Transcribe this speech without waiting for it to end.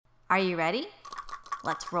Are you ready?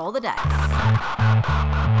 Let's roll the dice.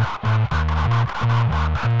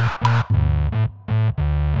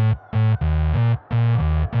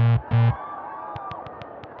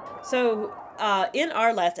 So, in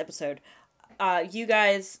our last episode, you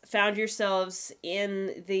guys found yourselves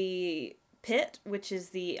in the pit, which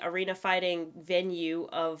is the arena fighting venue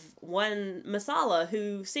of one Masala,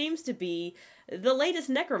 who seems to be the latest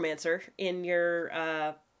necromancer in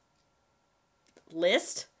your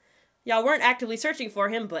list. Y'all weren't actively searching for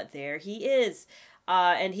him, but there he is.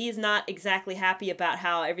 And he's not exactly happy about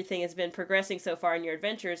how everything has been progressing so far in your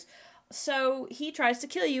adventures, so he tries to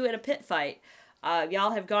kill you in a pit fight. Y'all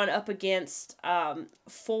have gone up against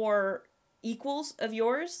 4 equals of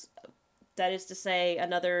yours. That is to say,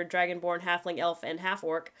 another dragonborn, halfling, elf, and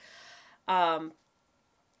half-orc. And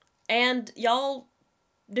y'all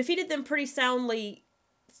defeated them pretty soundly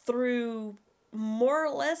through more or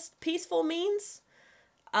less peaceful means.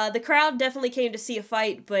 The crowd definitely came to see a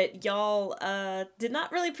fight, but y'all did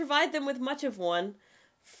not really provide them with much of one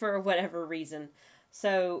for whatever reason.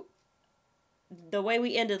 So the way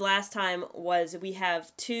we ended last time was we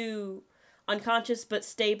have 2 unconscious but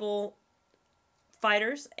stable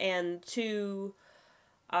fighters and 2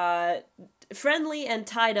 friendly and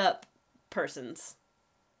tied up persons.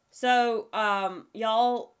 So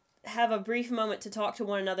y'all have a brief moment to talk to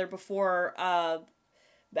one another before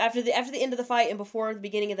after the end of the fight and before the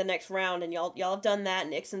beginning of the next round, and y'all have done that,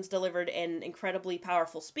 and Ixen's delivered an incredibly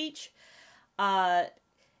powerful speech. And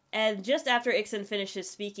just after Ixen finishes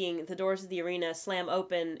speaking, the doors of the arena slam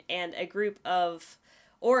open, and a group of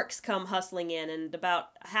orcs come hustling in, and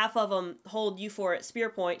about half of them hold you 4 at spear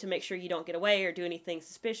point to make sure you don't get away or do anything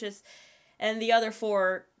suspicious, and the other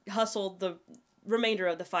 4 hustle the remainder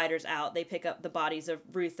of the fighters out. They pick up the bodies of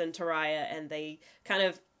Ruth and Taraya, and they kind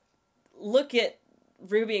of look at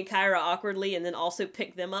Ruby and Kyra awkwardly, and then also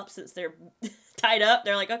pick them up since they're tied up.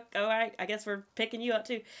 They're like, oh, all right, I guess we're picking you up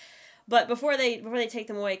too. But before they take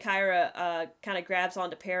them away, Kyra kind of grabs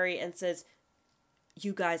onto Perry and says,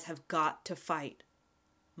 "You guys have got to fight.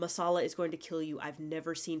 Masala is going to kill you. I've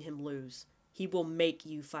never seen him lose. He will make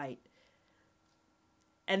you fight."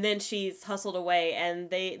 And then she's hustled away, and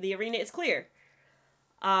the arena is clear.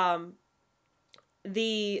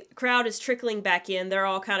 The crowd is trickling back in. They're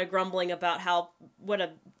all kind of grumbling about what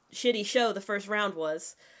a shitty show the first round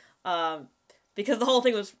was. Because the whole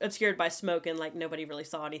thing was obscured by smoke and, like, nobody really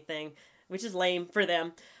saw anything, which is lame for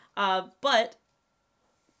them. But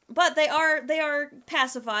they are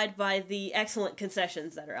pacified by the excellent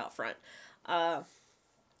concessions that are out front. So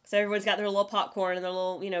everyone's got their little popcorn and their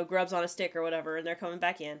little, grubs on a stick or whatever, and they're coming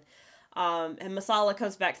back in. And Masala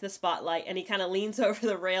comes back to the spotlight, and he kind of leans over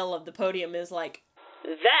the rail of the podium and is like,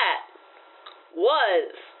 "That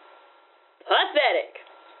was pathetic.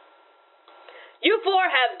 You 4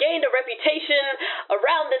 have gained a reputation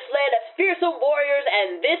around this land as fearsome warriors,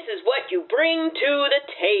 and this is what you bring to the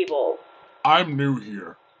table. I'm new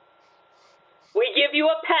here. We give you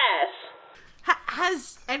a pass."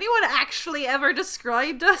 Has anyone actually ever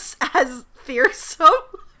described us as fearsome?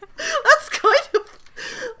 That's kind of...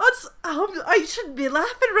 I shouldn't be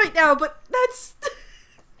laughing right now, but that's...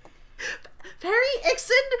 Perry,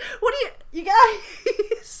 Ixen, what do you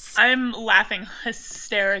guys? I'm laughing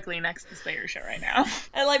hysterically next to Slayership right now.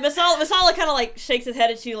 And, like, Masala kind of, like, shakes his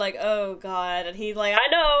head at you like, "Oh, God." And he's like, I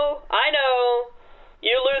know.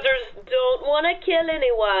 You losers don't want to kill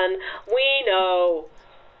anyone. We know.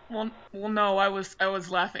 Well, no, I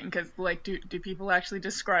was laughing because, like, do people actually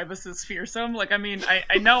describe us as fearsome? Like, I mean,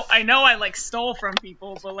 I know I, like, stole from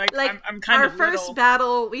people, but, like I'm kind of our first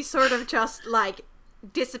battle, we sort of just, like,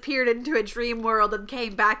 disappeared into a dream world and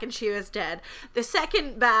came back and she was dead. The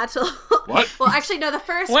second battle... What? Well, actually, no, the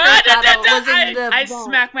first battle was in the I vault.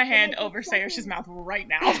 smack my hand over Sayer's mouth right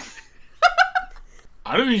now.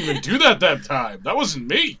 I didn't even do that time. That wasn't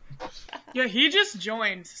me. Yeah, he just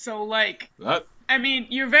joined, so, like... That... I mean,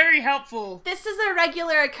 you're very helpful. This is a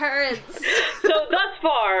regular occurrence. So thus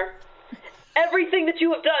far, everything that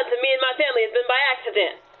you have done to me and my family has been by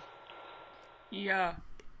accident. Yeah.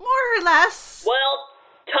 More or less. Well,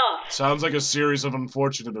 tough. Sounds like a series of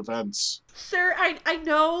unfortunate events. Sir, I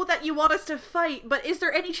know that you want us to fight, but is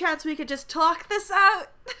there any chance we could just talk this out?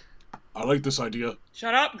 I like this idea.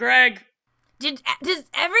 Shut up, Greg. Does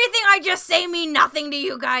everything I just say mean nothing to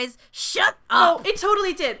you guys? Shut up. Oh, it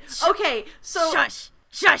totally did. Okay, so...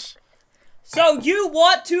 Shush. So you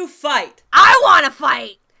want to fight? I want to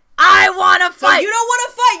fight. So you don't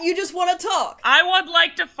want to fight, you just want to talk. I would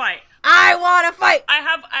like to fight. I want to fight. I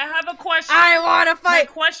have a question. I want to fight.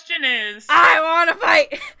 My question is... I want to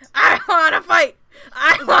fight. I want to fight.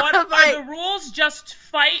 I want to What fight. are the rules? Just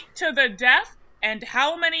fight to the death? And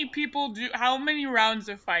how many rounds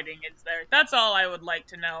of fighting is there? That's all I would like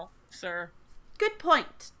to know, sir. Good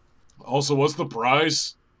point. Also, what's the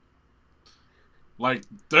prize? Like,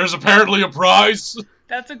 there's apparently a prize?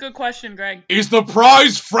 That's a good question, Greg. Is the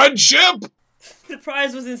prize friendship? The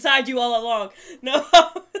prize was inside you all along. No.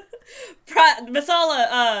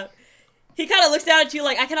 Masala, he kind of looks down at you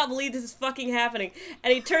like, I cannot believe this is fucking happening.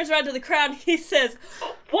 And he turns around to the crowd and he says,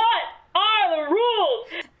 "What are the rules?"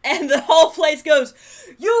 And the whole place goes,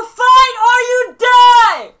 "You fight or you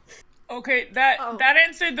die!" Okay, that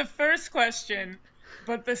answered the first question.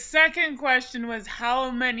 But the second question was, how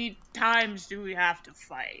many times do we have to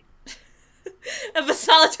fight? And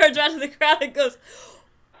Masala turns around to the crowd and goes,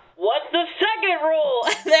 "What's the second rule?"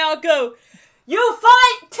 And they all go, "You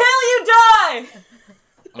fight till you die!"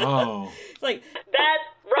 Oh. It's like, that's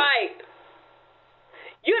right.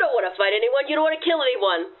 You don't want to fight anyone. You don't want to kill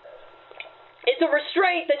anyone. It's a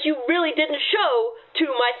restraint that you really didn't show to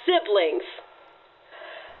my siblings.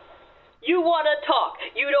 You want to talk.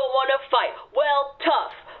 You don't want to fight. Well,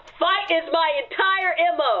 tough. Fight is my entire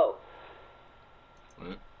MO.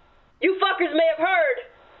 What? You fuckers may have heard.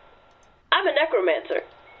 I'm a necromancer.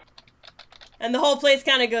 And the whole place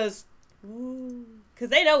kind of goes, ooh. Because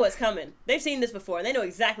they know what's coming. They've seen this before, and they know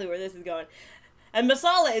exactly where this is going. And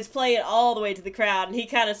Masala is playing all the way to the crowd, and he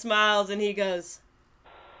kind of smiles, and he goes,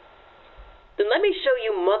 "Then let me show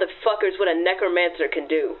you motherfuckers what a necromancer can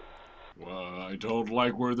do." Well, I don't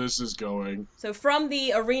like where this is going. So from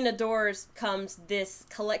the arena doors comes this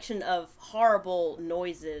collection of horrible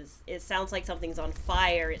noises. It sounds like something's on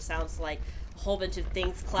fire. It sounds like a whole bunch of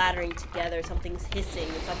things clattering together. Something's hissing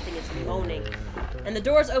and something is moaning. And the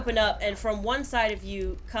doors open up, and from one side of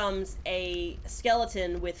you comes a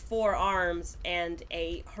skeleton with 4 arms and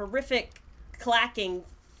a horrific clacking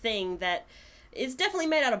thing that is definitely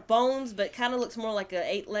made out of bones, but kind of looks more like a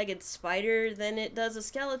 8-legged spider than it does a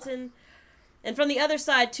skeleton. And from the other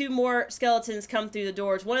side, 2 more skeletons come through the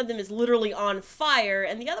doors. One of them is literally on fire,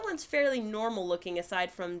 and the other one's fairly normal looking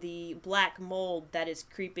aside from the black mold that is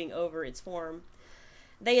creeping over its form.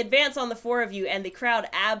 They advance on the 4 of you, and the crowd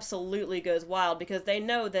absolutely goes wild because they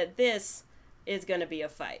know that this is going to be a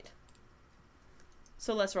fight.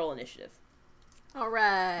 So let's roll initiative. All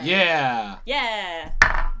right. Yeah. Yeah.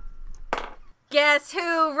 Guess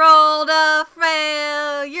who rolled a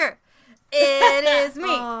failure? It is me.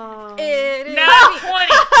 Oh. It is Nat me.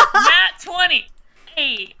 20. Nat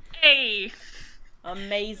 20. Hey.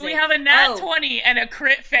 Amazing. We have a nat 20 and a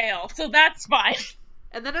crit fail, so that's fine.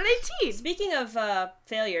 And then an 18. Speaking of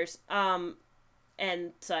failures,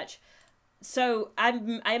 and such, so I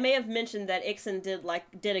may have mentioned that Ixen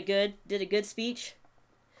did a good speech,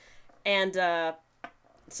 and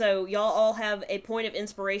so y'all all have a point of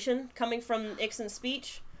inspiration coming from Ixen's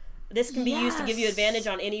speech. This can be used to give you advantage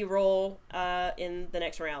on any roll in the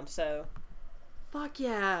next round. So Fuck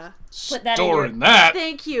yeah. Put that Storing that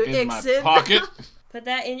Thank you, in my Ixen. pocket. put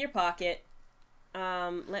that in your pocket.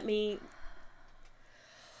 Let me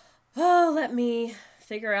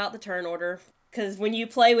figure out the turn order. Because when you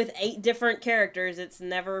play with 8 different characters, it's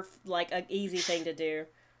never, like, an easy thing to do.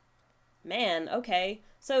 Man, okay.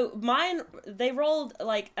 So, mine, they rolled,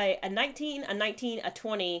 like, a 19, a 19, a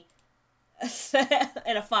 20,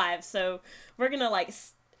 and a 5. So, we're gonna, like,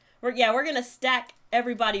 we're gonna stack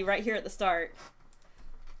everybody right here at the start.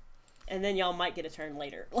 And then y'all might get a turn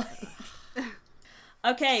later.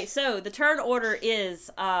 Okay, so, the turn order is,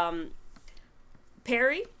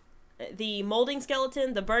 Perry, the molding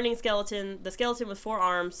skeleton, the burning skeleton, the skeleton with 4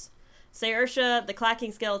 arms, Saoirse, the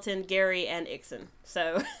clacking skeleton, Gary, and Ixen.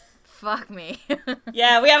 So, Fuck me.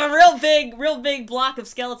 yeah, we have a real big block of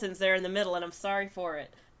skeletons there in the middle, and I'm sorry for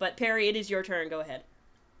it. But Perry, it is your turn. Go ahead.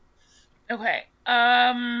 Okay.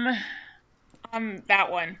 That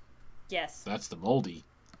one. Yes. That's the moldy.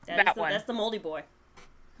 That one. That's the moldy boy.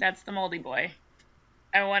 That's the moldy boy.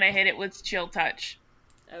 I want to hit it with chill touch.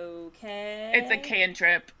 Okay. It's a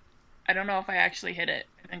cantrip. I don't know if I actually hit it.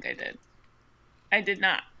 I think I did. I did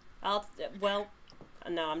not.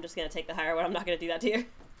 No, I'm just gonna take the higher one. I'm not gonna do that to you.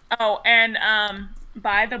 Oh, and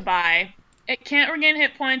by the by, it can't regain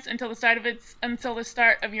hit points until the start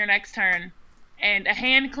of your next turn. And a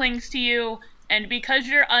hand clings to you, and because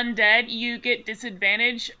you're undead, you get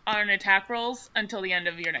disadvantage on attack rolls until the end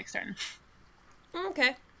of your next turn.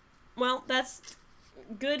 Okay. Well, that's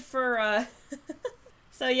good for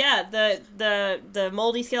So yeah, the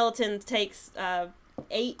moldy skeleton takes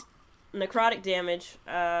 8 necrotic damage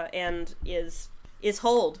and is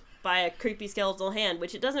holed by a creepy skeletal hand,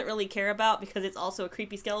 which it doesn't really care about because it's also a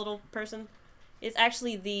creepy skeletal person. It's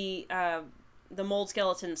actually the mold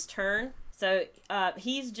skeleton's turn. So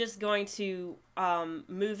he's just going to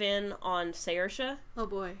move in on Saoirse Oh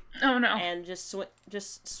boy. Oh no. and just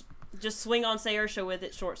swing on Saoirse with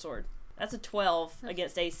its short sword. That's a 12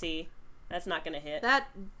 against AC. That's not gonna hit. That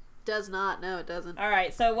does not. No, it doesn't. All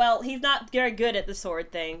right, so well, he's not very good at the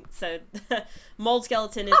sword thing, so Mold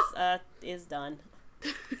Skeleton is done.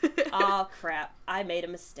 Oh crap! I made a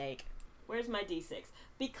mistake. Where's my d6?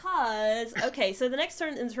 Because okay, so the next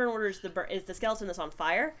turn in the turn order is the skeleton that's on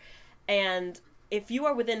fire, and if you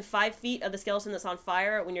are within 5 feet of the skeleton that's on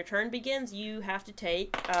fire when your turn begins, you have to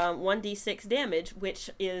take 1d6 damage, which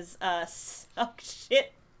is oh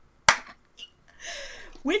shit,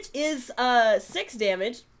 which is 6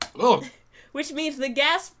 damage. Oh, Which means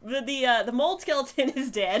the mold skeleton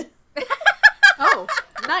is dead. Oh,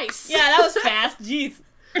 nice. Yeah, that was fast. Jeez.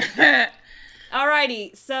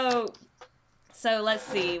 Alrighty, so let's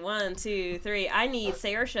see. 1, 2, 3. I need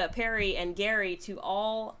Saoirse, Perry, and Gary to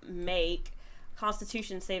all make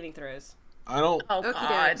Constitution saving throws. I don't. Oh Okie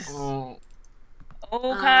god. dokes. Oh,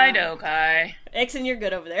 Okay, dokie. Ixon, you're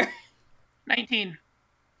good over there. 19.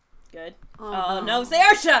 Good. Oh, Oh no,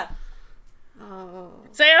 Saoirse! Oh.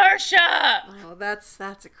 Saoirse! Oh, that's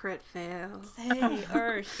a crit fail.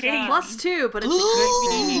 Saoirse. +2, but it's a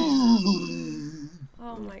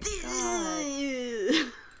Oh my god. crit.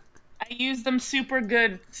 I used them super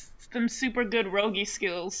good roguey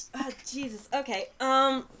skills. Oh, Jesus. Okay.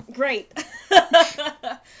 Great.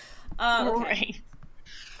 Okay. Right.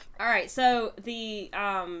 All right. So the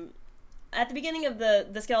at the beginning of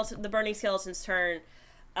the burning skeleton's turn,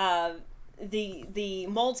 the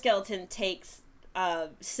mold skeleton takes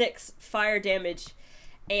 6 fire damage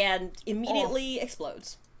and immediately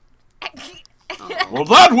explodes. well,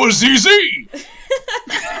 that was easy.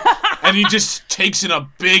 And he just takes in a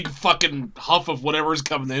big fucking huff of whatever's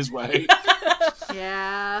coming his way.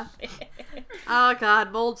 Yeah. Oh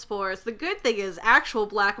god, mold spores. The good thing is actual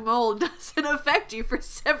black mold doesn't affect you for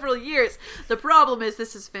several years. The problem is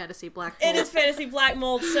this is fantasy black mold. It is fantasy black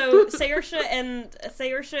mold. So Saoirse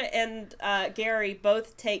and Gary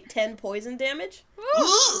both take 10 poison damage,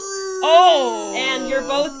 Oh! and you're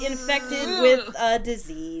both infected with a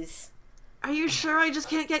disease. Are you sure I just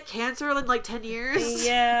can't get cancer in like 10 years?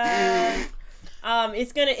 Yeah.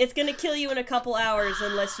 It's gonna kill you in a couple hours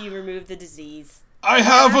unless you remove the disease. I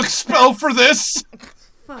have a spell for this.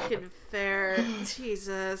 Fucking fair.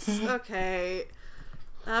 Jesus. Okay.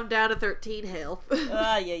 I'm down to 13 health.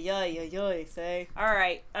 Say.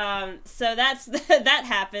 Alright, so that's, that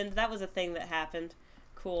happened. That was a thing that happened.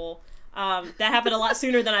 Cool. That happened a lot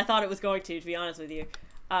sooner than I thought it was going to be honest with you.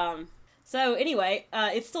 So anyway,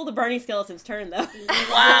 it's still the burning skeleton's turn though.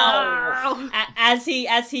 Wow! As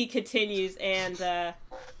he continues, and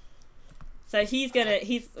so he's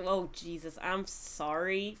oh Jesus, I'm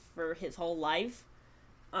sorry for his whole life.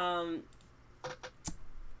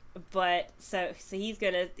 But so he's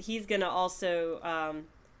gonna also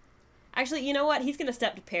actually, you know what? He's gonna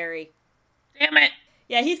step to Perry. Damn it!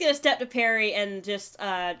 Yeah, he's gonna step to Perry and just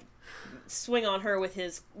swing on her with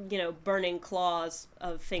his burning claws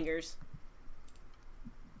of fingers.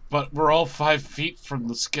 But we're all 5 feet from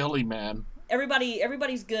the skelly man.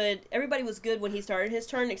 Everybody's good. Everybody was good when he started his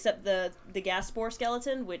turn, except the gas spore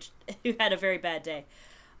skeleton, who had a very bad day.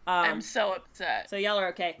 I'm so upset. So y'all are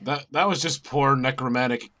okay. That was just poor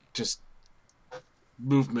necromantic just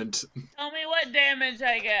movement. Tell me what damage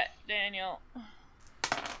I get, Daniel.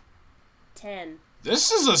 10.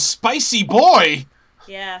 This is a spicy boy.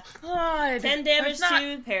 Yeah. God. 10 damage That's not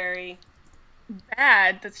to Perry.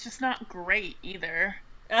 bad. That's just not great either.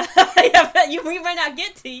 Yeah, but we might not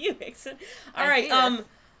get to you, Vixen. All right. see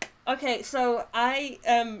Okay, so I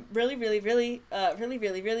am really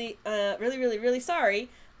sorry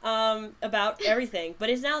about everything. But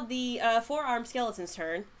it's now the 4-armed skeleton's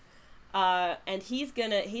turn, and he's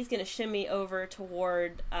gonna shimmy over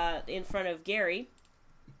toward in front of Gary.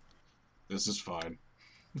 This is fine.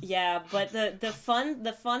 Yeah, but the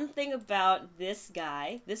fun thing about this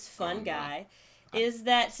guy, guy, is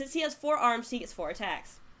that since he has 4 arms, he gets 4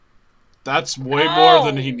 attacks. That's way more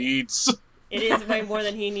than he needs. It is way more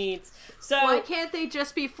than he needs. So Why can't they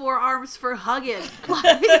just be 4 arms for hugging?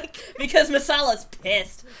 Like, because Masala's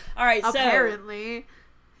pissed. All right, so apparently.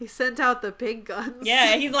 He sent out the big guns.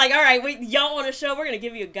 yeah, he's like, all right, y'all want a show? We're gonna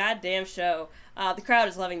give you a goddamn show. The crowd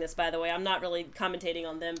is loving this, by the way. I'm not really commentating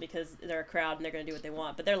on them because they're a crowd and they're gonna do what they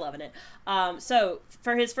want, but they're loving it. So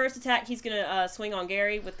for his first attack, he's gonna swing on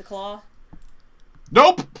Gary with the claw.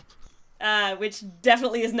 Nope. Which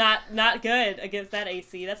definitely is not good against that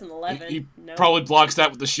AC. That's an 11. He No. probably blocks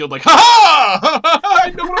that with the shield like, ha ha!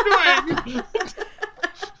 I know what I'm doing!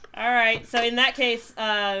 All right, so in that case,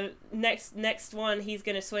 next one, he's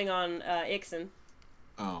gonna swing on Ixon.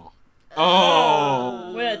 Oh.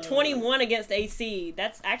 Oh. With a 21 against AC.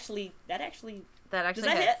 That actually That does actually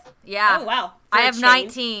that hits. hit? Yeah. Oh wow. I For a have chain.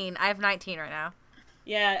 19. I have 19 right now.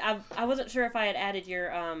 Yeah, I wasn't sure if I had added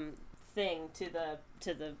your thing to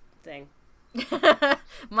the thing.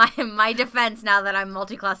 my defense now that I'm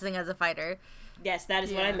multi-classing as a fighter. Yes, that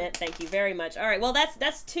is what I Yeah. meant. Thank you very much. All right, well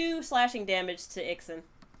that's 2 slashing damage to Ixen.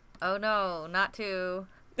 Oh no, not 2.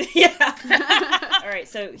 Yeah. All right,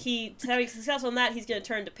 so having success on that, he's gonna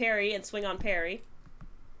turn to parry and swing on parry.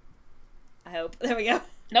 I hope. There we go.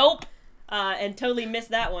 Nope. And totally missed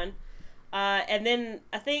that one. And then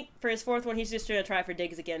I think for his 4th one, he's just gonna try for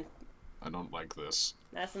digs again. I don't like this.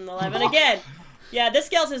 That's an 11 again. Yeah, this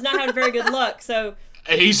skeleton's not having very good luck. So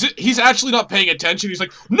He's actually not paying attention. He's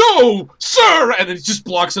like, "No, sir!" And then he just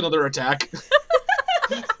blocks another attack.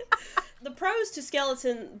 the pros to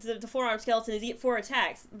skeleton, the 4-armed skeleton, is he get 4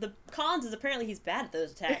 attacks. The cons is apparently he's bad at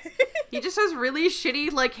those attacks. He just has really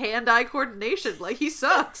shitty, like, hand-eye coordination. Like, he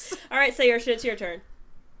sucks. All right, Saoirse, it's your turn.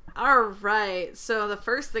 Alright, so the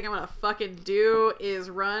first thing I'm gonna fucking do is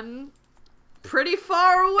run pretty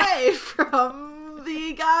far away from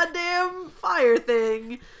the goddamn fire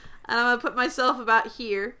thing. And I'm gonna put myself about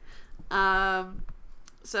here. So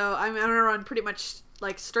I'm gonna run pretty much,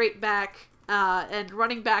 like, straight back, and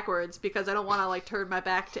running backwards because I don't want to, like, turn my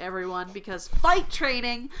back to everyone because fight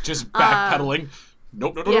training. Just backpedaling.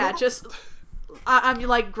 Nope, no. Yeah, just I'm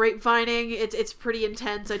like grapevining. It's pretty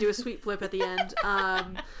intense. I do a sweet flip at the end.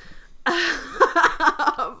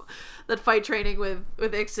 That fight training with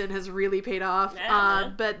Ixen has really paid off.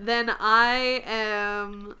 Yeah, But then I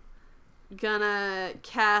am gonna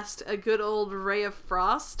cast a good old Ray of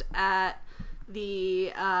Frost at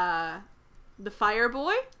the fire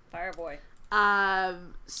boy. Fireboy. I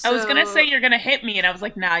was gonna say you're gonna hit me, and I was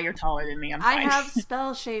like, nah, you're taller than me. I'm fine. I have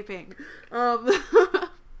spell shaping.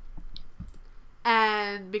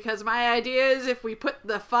 And because my idea is if we put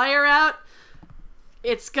the fire out,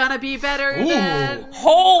 it's gonna be better Ooh. than...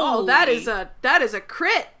 Holy. Oh, that is a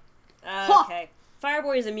crit! Okay.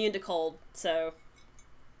 Fireboy is immune to cold, so...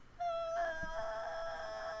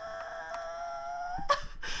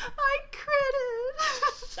 I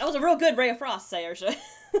critted! That was a real good Ray of Frost, Saoirse.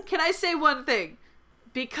 Can I say one thing?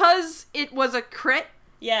 Because it was a crit,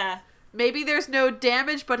 Yeah. maybe there's no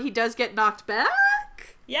damage, but he does get knocked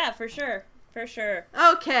back? Yeah, for sure. For sure.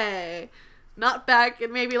 Okay. Not back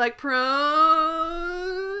and maybe like prone.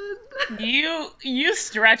 You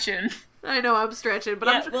stretching. I know I'm stretching, but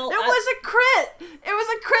Yeah, it well, was a crit! It was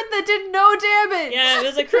a crit that did no damage! Yeah, it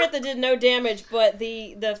was a crit that did no damage, but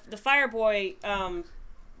the Fireboy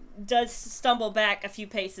does stumble back a few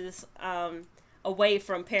paces away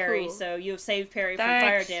from parry, Cool. so you have saved parry from Thanks.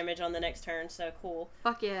 fire damage on the next turn, so cool.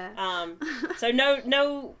 Fuck yeah. So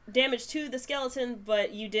no damage to the skeleton,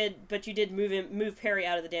 but you did move parry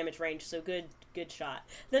out of the damage range, so good shot.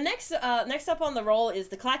 The next up on the roll is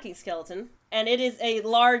the clacking skeleton, and it is a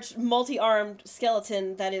large multi-armed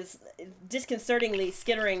skeleton that is disconcertingly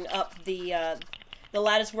skittering up the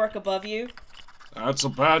lattice work above you. That's a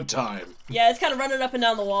bad time. Yeah, it's kind of running up and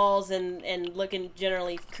down the walls and looking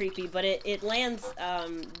generally creepy, but it lands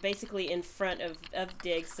basically in front of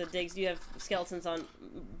Diggs. So Diggs, you have skeletons on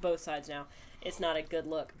both sides now. It's not a good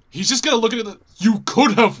look. He's just gonna look at it. You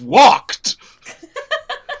could have walked.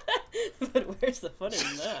 But where's the fun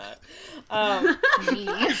in that? Me.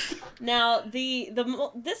 Now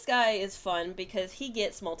this guy is fun because he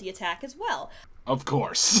gets multi-attack as well. Of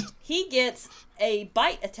course. He gets a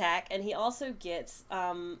bite attack, and he also gets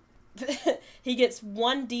he gets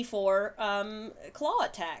 1d4 claw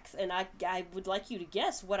attacks. And I would like you to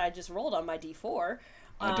guess what I just rolled on my d4.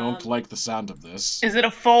 I don't like the sound of this. Is it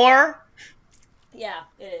a 4? Yeah,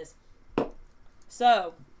 it is.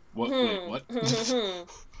 So, What? Wait, what?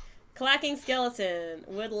 Clacking Skeleton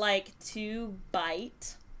would like to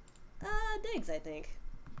bite Diggs, I think.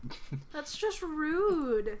 That's just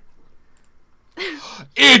rude.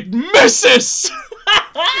 It misses!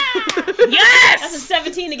 That's a Yes!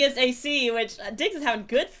 17 against AC, which Diggs is having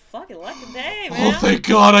good fucking luck today, Oh, man. thank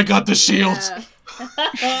God I got the shield.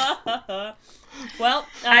 Yeah. Well,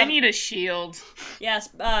 I need a shield. yes.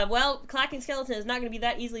 Well, Clacking Skeleton is not going to be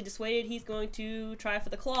that easily dissuaded. He's going to try for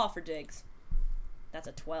the claw for Diggs. That's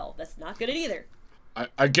a 12. That's not good either.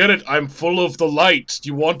 I get it. I'm full of the light.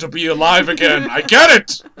 You want to be alive again. I get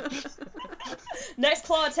it! Next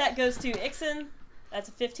claw attack goes to Ixen. That's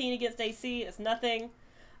a 15 against AC. That's nothing.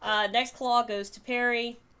 Next claw goes to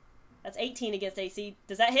Perry. That's 18 against AC.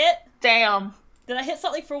 Does that hit? Damn. Did I hit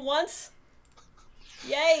something for once?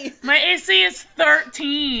 Yay! My AC is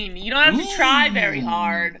 13. You don't have to try very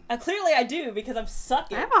hard. Clearly I do, because I'm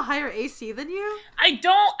sucking. I have a higher AC than you. I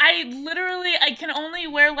can only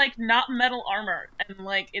wear, like, not metal armor. And,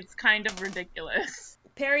 like, it's kind of ridiculous.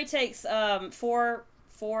 Perry takes, 4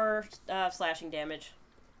 slashing damage.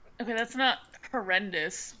 Okay, that's not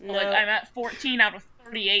horrendous. No. Like, I'm at 14 out of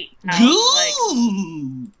 38. Like,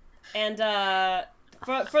 And,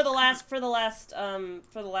 for the last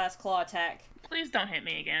claw attack. please don't hit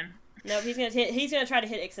me again. No, he's gonna try to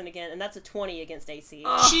hit Ixen again, and that's a 20 against AC.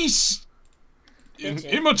 Jeez. Bitches.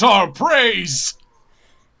 Imitar, praise!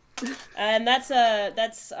 And that's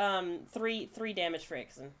 3 damage for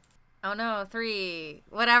Ixen. Oh no, 3.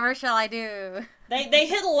 Whatever shall I do? They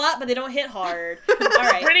hit a lot, but they don't hit hard.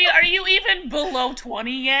 Alright. Brittany, are you even below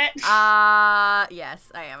 20 yet? Yes,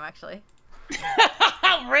 I am actually.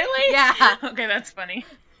 Really? Yeah. Okay, that's funny.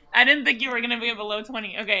 I didn't think you were gonna be below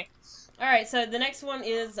 20. Okay. Alright, so the next one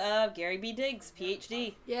is Gary B. Diggs,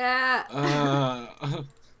 PhD. Yeah.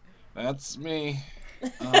 That's me.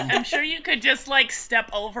 I'm sure you could just, like, step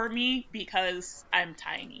over me because I'm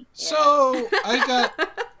tiny. So,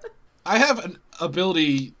 I have an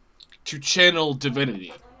ability to channel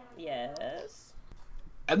divinity. Yes.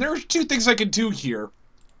 And there are 2 things I can do here,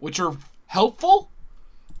 which are helpful.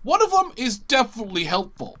 One of them is definitely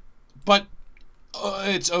helpful, but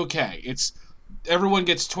it's okay. Everyone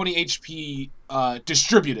gets 20 HP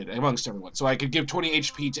distributed amongst everyone, so I could give 20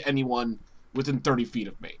 HP to anyone within 30 feet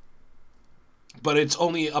of me. But it's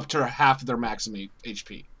only up to half of their maximum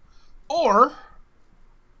HP. Or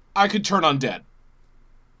I could turn undead.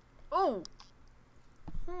 Oh.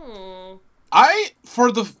 I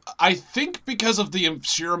think because of the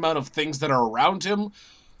sheer amount of things that are around him,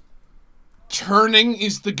 turning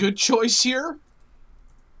is the good choice here.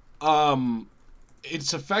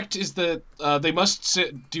 Its effect is that they must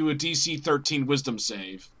do a DC 13 Wisdom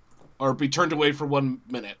save, or be turned away for 1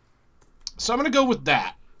 minute. So I'm gonna go with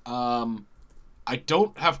that. I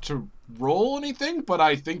don't have to roll anything, but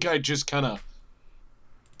I think I just kind of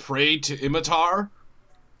pray to Imitar.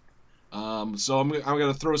 So I'm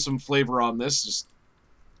gonna throw some flavor on this. Just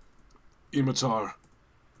Imitar,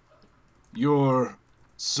 your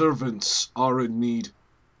servants are in need.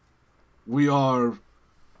 We are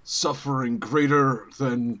suffering greater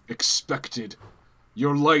than expected.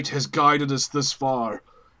 Your light has guided us this far,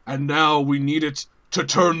 and now we need it to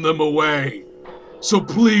turn them away. So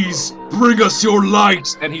please, bring us your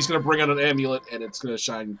light! And he's gonna bring out an amulet, and it's gonna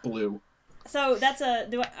shine blue. So that's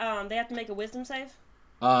they have to make a wisdom save?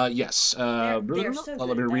 Yes. They are so let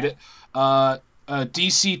good me at read that. it.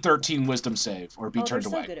 DC 13 Wisdom save, or be turned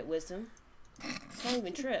they're away. so good at wisdom. Don't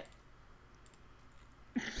even trip.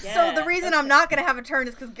 So the reason I'm not gonna have a turn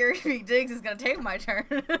is because Gary B. Diggs is gonna take my turn.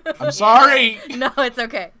 I'm sorry! No, it's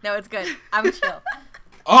okay. No, it's good. I'm chill.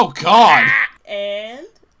 Oh, God! And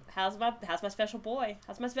how's my special boy?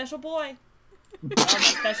 How's my special boy? My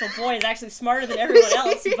special boy is actually smarter than everyone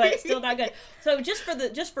else, but still not good. So just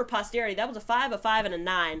for posterity, that was a 5, a 5, and a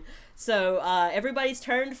 9. So everybody's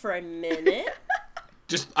turned for a minute.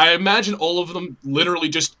 I imagine all of them literally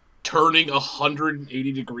just turning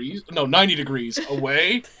 90 degrees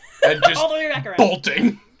away, and just All the way back around.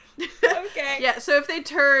 bolting. Okay. Yeah, so if they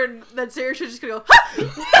turn, then Saoirse's just gonna go,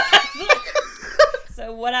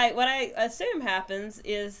 So what I assume happens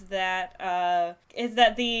is that the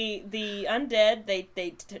undead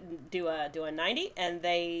they do a 90 and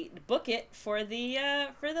they book it for the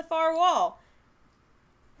far wall,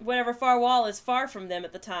 whatever far wall is far from them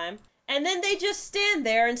at the time, and then they just stand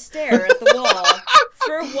there and stare at the wall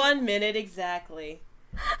for 1 minute exactly.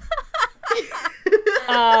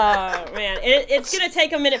 Oh man, it's gonna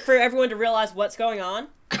take a minute for everyone to realize what's going on.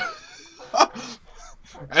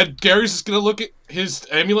 And Gary's just gonna look at his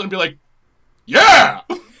amulet and be like, yeah!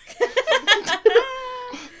 All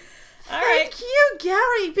right. "Thank you,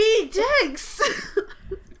 Gary B. Diggs."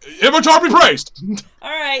 Imitar be praised!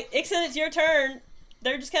 All right, Ixen, it's your turn.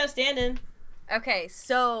 They're just kind of standing. Okay,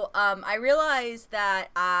 so I realized that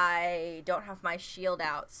I don't have my shield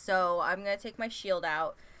out, so I'm gonna take my shield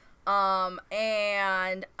out,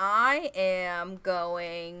 and I am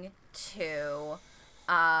going to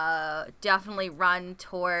definitely run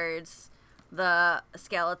towards the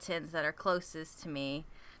skeletons that are closest to me,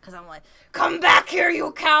 because I'm like, come back here,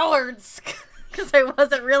 you cowards! Because I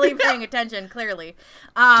wasn't really paying attention, clearly.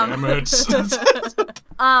 Damn it.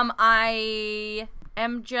 I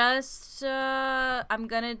am just, I'm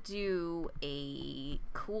gonna do a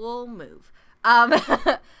cool move. I'm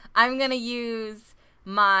gonna use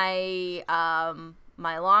my,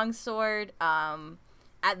 my longsword.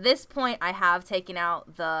 At this point, I have taken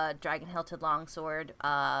out the dragon-hilted longsword,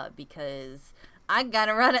 because I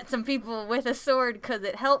gotta run at some people with a sword because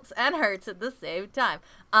it helps and hurts at the same time.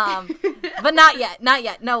 But not yet.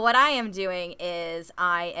 No, what I am doing is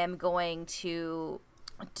I am going to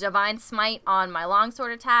Divine Smite on my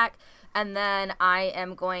longsword attack, and then I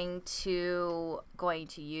am going to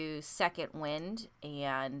use Second Wind,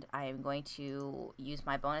 and I am going to use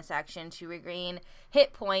my bonus action to regain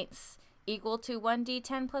hit points equal to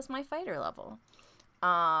 1d10 plus my fighter level.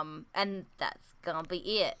 And that's gonna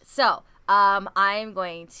be it. So, I'm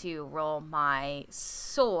going to roll my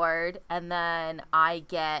sword, and then I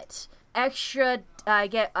get a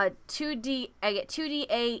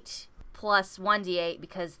 2d8 plus 1d8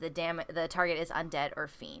 because the target is undead or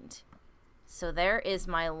fiend. So there is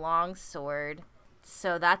my long sword.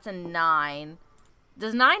 So that's a 9.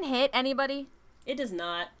 Does 9 hit anybody? It does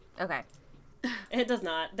not. Okay. It does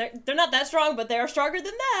not. They're not that strong, but they are stronger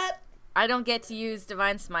than that. I don't get to use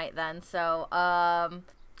Divine Smite then, so,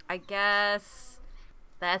 I guess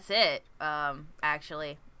that's it,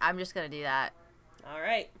 actually. I'm just gonna do that.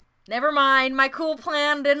 Alright. Never mind, my cool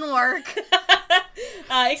plan didn't work.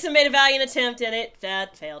 Ixen made a valiant attempt, and it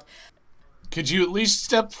failed. Could you at least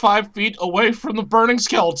step 5 feet away from the burning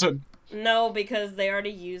skeleton? No, because they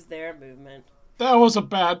already used their movement. That was a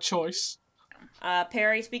bad choice.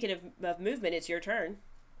 Perry, speaking of movement, it's your turn.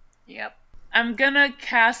 Yep. I'm gonna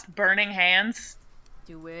cast Burning Hands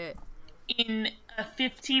Do it. in a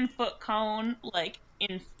 15-foot cone, like,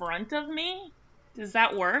 in front of me. Does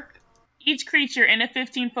that work? Each creature in a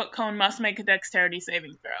 15-foot cone must make a dexterity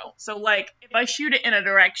saving throw. So, like, if I shoot it in a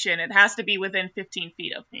direction, it has to be within 15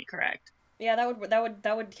 feet of me, correct? Yeah,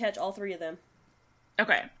 that would catch all 3 of them.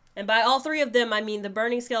 Okay. And by all 3 of them, I mean the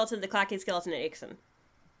burning skeleton, the clacking skeleton, and Ixen.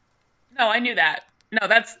 No, I knew that. No,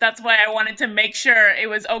 that's why I wanted to make sure it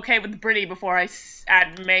was okay with Brittany before I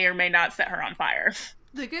may or may not set her on fire.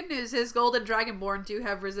 The good news is Golden Dragonborn do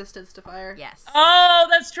have resistance to fire. Yes. Oh,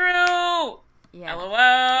 that's true! Yeah.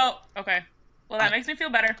 LOL. Okay. Well, that makes me feel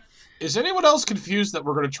better. Is anyone else confused that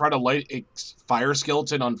we're going to try to light a fire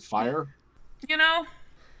skeleton on fire? You know,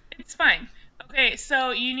 it's fine. Okay,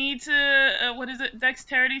 so you need to, what is it?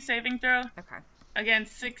 Dexterity saving throw Okay.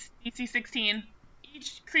 against DC 16.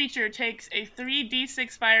 Each creature takes a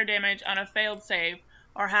 3d6 fire damage on a failed save,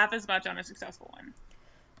 or half as much on a successful one.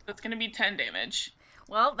 So it's going to be 10 damage.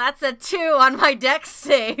 Well, that's a 2 on my dex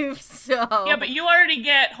save, so... Yeah, but you already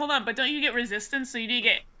get, hold on, but don't you get resistance, so you do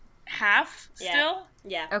get half still?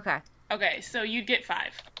 Yeah. Okay. Okay, so you'd get 5.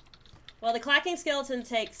 Well, the clacking skeleton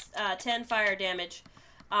takes 10 fire damage,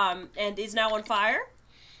 and is now on fire.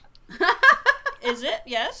 Is it?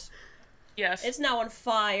 Yes. Yes. It's now on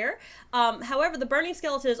fire. However, the burning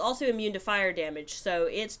skeleton is also immune to fire damage, so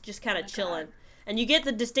it's just kind of chilling. God. And you get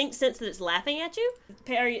the distinct sense that it's laughing at you.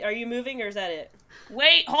 Perry, are you moving, or is that it?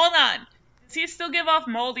 Wait, hold on. Does he still give off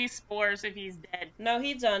moldy spores if he's dead? No,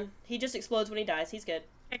 he's done. He just explodes when he dies. He's good.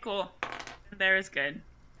 Okay, cool. There is good.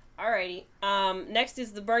 Alrighty. Next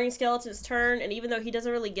is the burning skeleton's turn, and even though he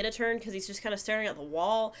doesn't really get a turn because he's just kind of staring at the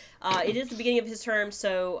wall, it is the beginning of his turn,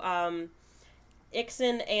 so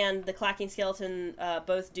Ixen and the clacking skeleton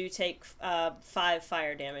both do take 5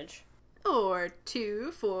 fire damage. Or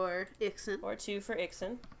 2 for Ixen. Or 2 for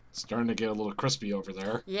Ixen. Starting to get a little crispy over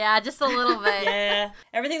there. Yeah, just a little bit. Yeah,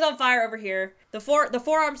 everything's on fire over here. The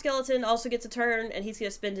forearm skeleton also gets a turn, and he's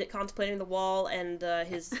gonna spend it contemplating the wall and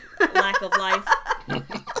his lack of life.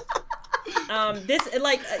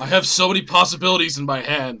 I have so many possibilities in my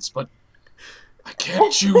hands, but I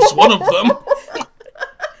can't choose one of them.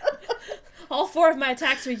 All 4 of my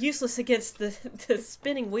attacks are useless against the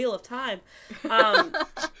spinning wheel of time.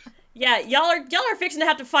 Yeah, y'all are fixing to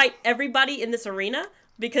have to fight everybody in this arena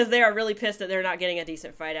because they are really pissed that they're not getting a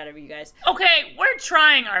decent fight out of you guys. Okay, we're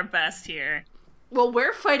trying our best here. Well,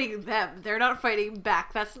 we're fighting them. They're not fighting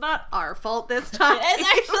back. That's not our fault this time.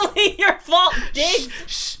 It's actually your fault,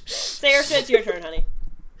 Diggs. Sarah, it's your turn, honey.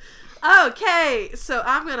 Okay, so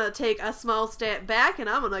I'm gonna take a small step back and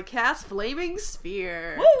I'm gonna cast Flaming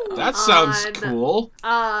Sphere. Woo! That sounds On, cool.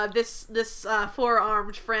 This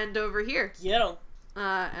four-armed friend over here. Get him.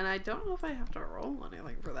 And I don't know if I have to roll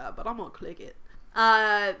anything for that, but I'm gonna click it.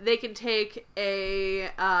 They can take a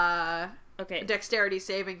Okay. dexterity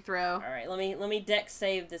saving throw. All right. Let me dex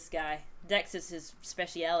save this guy. Dex is his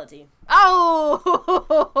speciality.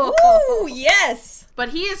 Oh! Ooh, yes. But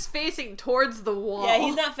he is facing towards the wall. Yeah,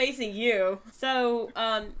 he's not facing you. So,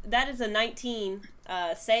 that is a 19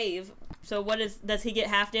 save. So does he get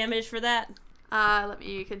half damage for that? Let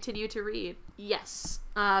me continue to read. Yes.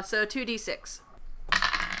 So 2d6.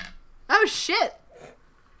 Oh shit!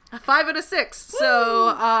 A 5 and a 6.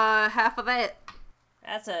 So half of that.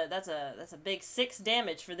 That's a big 6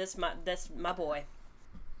 damage for this my boy.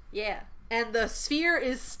 Yeah. And the sphere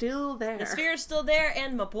is still there. The sphere is still there,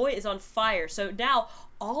 and my boy is on fire. So now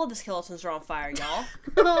all of the skeletons are on fire, y'all.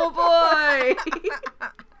 Oh boy!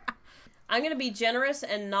 I'm gonna be generous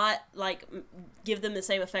and not like give them the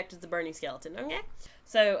same effect as the burning skeleton. Okay.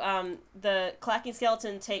 So the clacking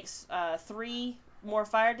skeleton takes 3 more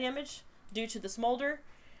fire damage due to the smolder,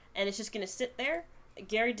 and it's just gonna sit there.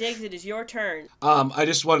 Gary Diggs, it is your turn. I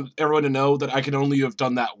just want everyone to know that I can only have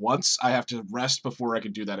done that once. I have to rest before I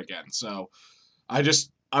can do that again. So I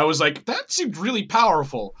was like, that seemed really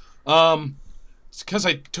powerful. It's because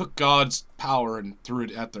I took God's power and threw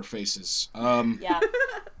it at their faces. Yeah.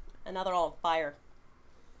 And now they're all on fire.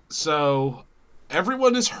 So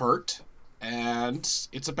everyone is hurt, and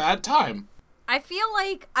it's a bad time. I feel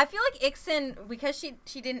like Ixen, because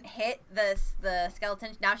she didn't hit the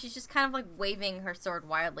skeleton, now she's just kind of like waving her sword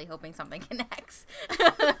wildly, hoping something connects.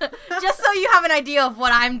 Just so you have an idea of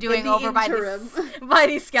what I'm doing over by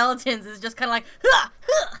these skeletons, is just kind of like, "Huh,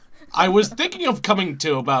 huh." I was thinking of coming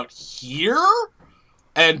to about here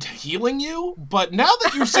and healing you, but now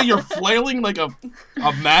that you say you're flailing like a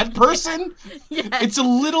mad person, Yes. it's a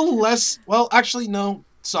little less, well, actually, no,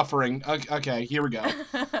 suffering. Okay, here we go.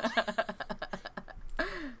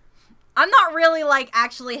 I'm not really like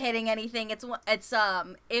actually hitting anything. It's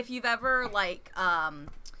if you've ever like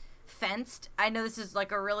fenced, I know this is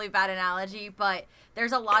like a really bad analogy, but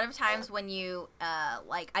there's a lot of times when you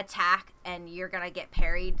like attack and you're gonna get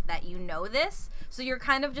parried that you know this, so you're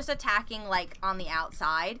kind of just attacking like on the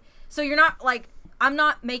outside. So you're not like, I'm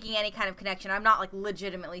not making any kind of connection. I'm not like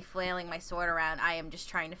legitimately flailing my sword around. I am just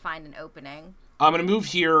trying to find an opening. I'm going to move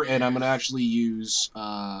here, and I'm going to actually use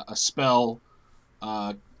a spell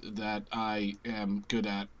that I am good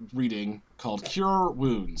at reading called Cure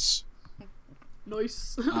Wounds.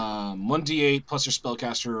 Nice. 1d8 plus your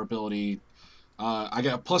spellcaster ability. I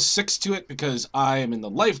got a +6 to it because I am in the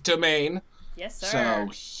life domain. Yes, sir. So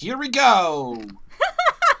here we go.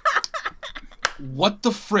 What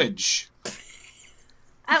the fridge?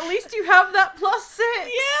 At least you have that +6.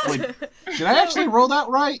 Yeah. Wait, did I actually roll that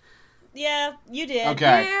right? Yeah, you did.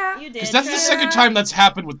 Okay. Yeah. You did. Because that's the second time that's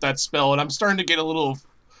happened with that spell, and I'm starting to get a little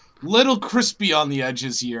crispy on the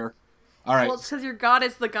edges here. All right. Well, it's because your god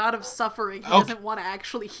is the god of suffering. He Okay. doesn't want to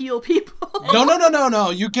actually heal people. No.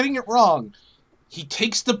 You're getting it wrong. He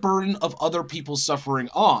takes the burden of other people's suffering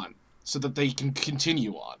on so that they can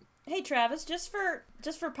continue on. Hey, Travis, just for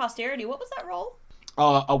posterity, what was that roll?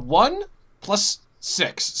 A 1 +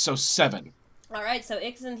 6, so 7. All right, so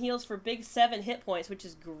Ixen heals for big 7 hit points, which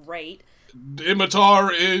is great.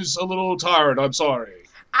 Imitar is a little tired. I'm sorry.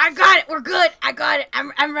 I got it. We're good. I got it.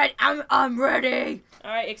 I'm ready. I'm ready.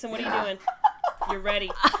 All right, Ixen, what are you doing? You're ready.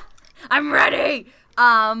 I'm ready.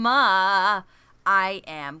 I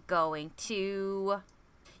am going to,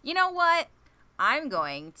 you know what? I'm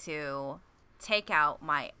going to take out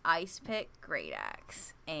my ice pick great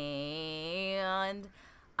axe, and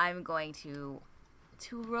I'm going to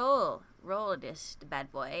roll this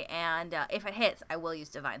bad boy, and if it hits, I will use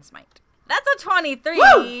Divine Smite. That's a 23.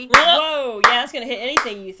 Whoa! Yeah, that's gonna hit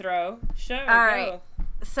anything you throw. Sure. All right.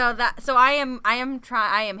 So I am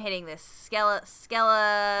hitting this skeleton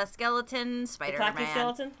The Spider-Man. clacking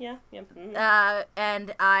skeleton. Yeah. Mhm.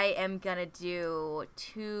 And I am gonna do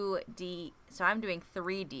 2d. So I'm doing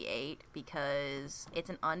 3d8 because it's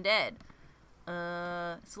an undead.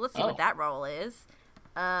 So let's see what that roll is.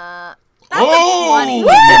 That's a 20.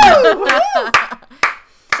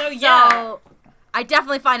 So yeah. So I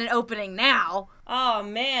definitely find an opening now. Oh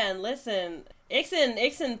man, listen.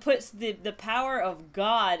 Ixen puts the power of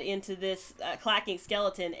God into this clacking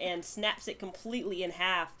skeleton and snaps it completely in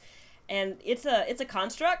half. And it's a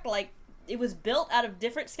construct, like it was built out of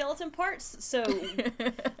different skeleton parts, so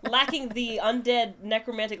lacking the undead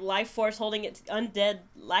necromantic life force holding it undead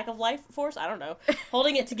lack of life force, I don't know.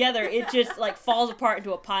 Holding it together, it just like falls apart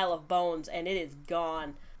into a pile of bones and it is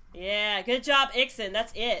gone. Yeah, good job, Ixen.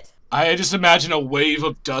 That's it. I just imagine a wave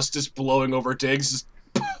of dust is blowing over Diggs.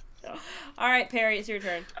 All right, Perry, it's your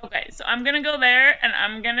turn. Okay, so I'm gonna go there, and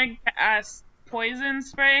I'm gonna cast Poison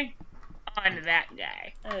Spray on that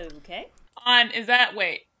guy. Okay.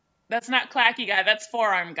 Wait, that's not Clacky guy, that's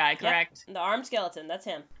Forearm guy, correct? Yep, the armed skeleton, that's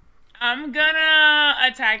him. I'm gonna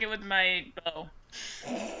attack it with my bow.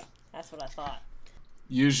 That's what I thought.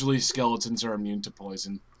 Usually skeletons are immune to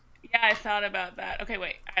poison. Yeah, I thought about that. Okay,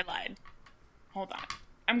 wait, I lied. Hold on.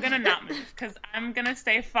 I'm gonna not move, because I'm gonna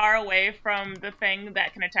stay far away from the thing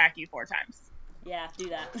that can attack you 4 times. Yeah, do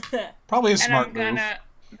that. Probably a And smart I'm move. gonna...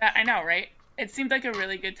 I know, right? It seemed like a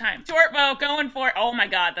really good time. Short bow, going for it. Oh my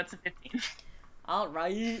god, that's a 15. All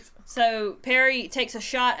right. So Perry takes a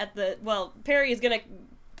shot at Perry is gonna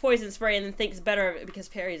poison spray and then thinks better of it because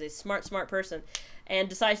Perry is a smart person and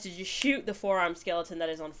decides to just shoot the four-armed skeleton that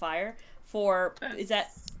is on fire for,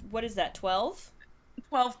 what is that, 12?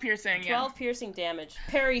 12 piercing, 12 piercing damage.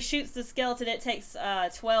 Perry shoots the skeleton, it takes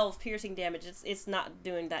 12 piercing damage. It's not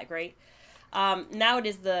doing that great. Now it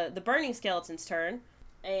is the burning skeleton's turn,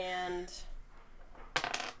 and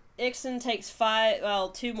Ixen takes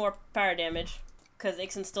 2 more fire damage, because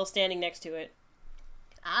Ixen's still standing next to it.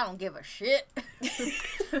 I don't give a shit.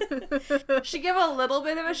 She give a little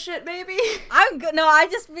bit of a shit, maybe. I'm good. No, I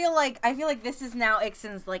just feel like this is now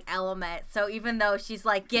Ixen's like element. So even though she's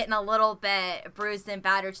like getting a little bit bruised and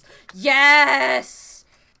battered, yes,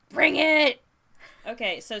 bring it.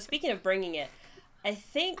 Okay, so speaking of bringing it, I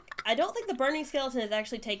don't think the burning skeleton has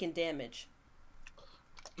actually taken damage.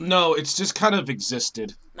 No, it's just kind of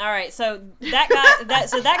existed. All right, so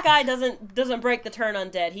that guy doesn't break the turn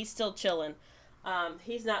undead. He's still chilling.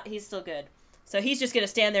 He's still good. So he's just gonna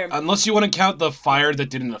stand there. Unless you want to count the fire that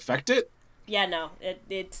didn't affect it. Yeah, no,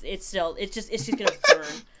 it's just gonna burn.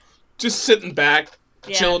 Just sitting back,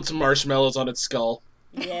 Yeah. chilling some marshmallows on its skull.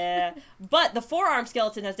 Yeah, but the four-armed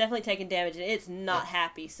skeleton has definitely taken damage and it's not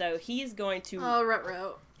happy. So he is going to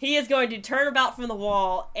turn about from the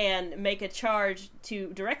wall and make a charge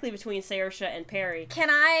directly between Saoirse and Perry. Can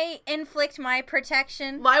I inflict my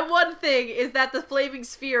protection? My one thing is that the flaming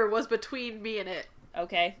sphere was between me and it.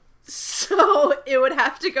 Okay. So it would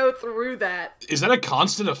have to go through that. Is that a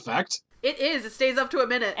constant effect? It is. It stays up to a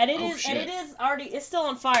minute. And it's still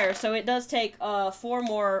on fire, so it does take 4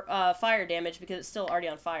 more fire damage because it's still already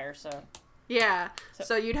on fire, so. Yeah.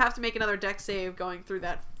 So you'd have to make another dex save going through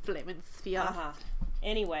that flaming sphere. Uh-huh.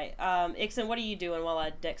 Anyway, Ixen, what are you doing while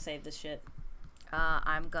I dex save this shit?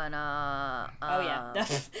 I'm gonna. Oh yeah.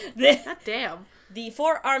 God damn. The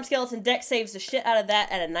four-armed skeleton dex saves the shit out of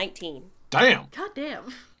that at a 19. Damn. God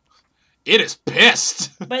damn. It is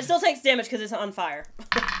pissed. But it still takes damage because it's on fire.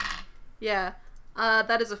 Yeah.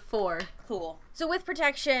 That is a 4. Cool. So with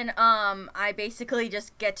protection, I basically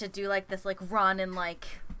just get to do like this, like run and like,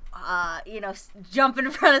 jump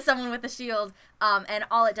in front of someone with a shield. And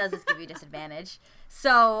all it does is give you disadvantage.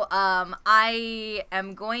 So, I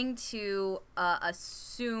am going to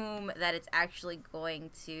assume that it's actually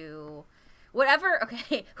going to, whoever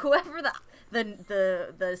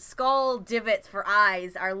the skull divots for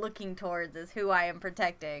eyes are looking towards is who I am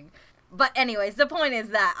protecting. But anyways, the point is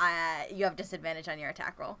that you have disadvantage on your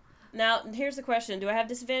attack roll. Now, here's the question. Do I have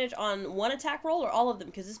disadvantage on one attack roll or all of them?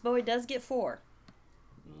 Because this boy does get 4.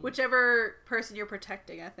 Whichever person you're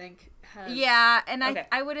protecting, I think, has... Yeah, and Okay.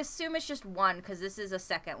 I would assume it's just 1, because this is a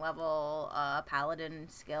 2nd level paladin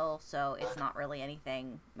skill, so it's not really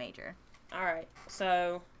anything major. Alright,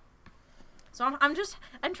 so I'm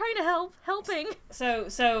trying to helping. So,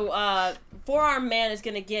 four-armed man is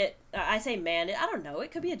gonna get, I say man, I don't know,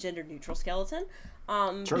 it could be a gender-neutral skeleton.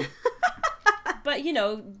 True. But,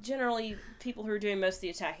 generally, people who are doing most of the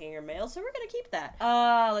attacking are male, so we're gonna keep that.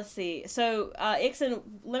 Let's see. So, Ixen,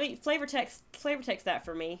 let me flavor text that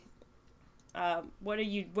for me. What are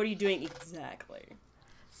you doing exactly?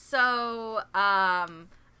 So, I'm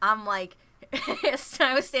like, so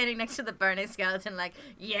I was standing next to the burning skeleton, like,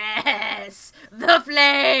 yes, the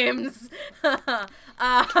flames. But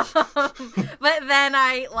then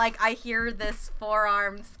I hear this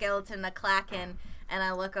four-armed skeleton a-clacking, and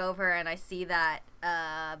I look over and I see that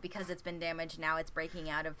because it's been damaged, now it's breaking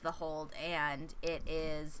out of the hold, and it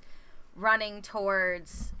is running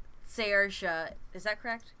towards Saoirse. Is that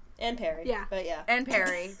correct? And Perry. Yeah. But yeah. And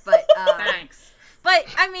Perry, but Thanks. but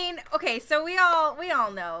I mean, okay, so we all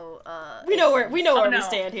know We know where we No.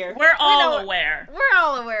 stand here. We're all know- aware. we're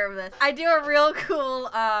all aware of this. I do a real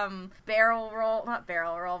cool barrel roll, not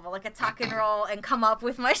barrel roll, but like a tuck and roll, and come up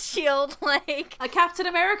with my shield like A Captain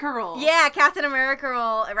America roll. yeah, Captain America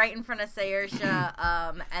roll right in front of Saoirse,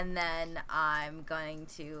 and then I'm going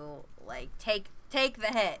to like take the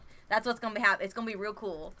hit. That's what's gonna be happening. It's gonna be real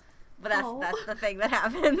cool, but that's the thing that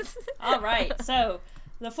happens. All right. So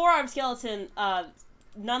the four-armed skeleton,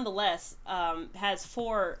 nonetheless, has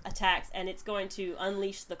 4 attacks, and it's going to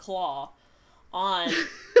unleash the claw on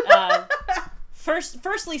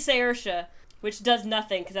firstly Saoirse, which does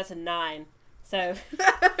nothing because that's a 9. So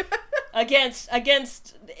against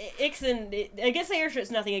Ixen, against Saoirse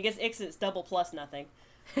it's nothing. Against Ixen it's double plus nothing.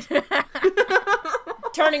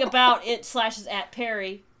 Turning about, it slashes at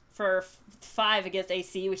Perry for 5 against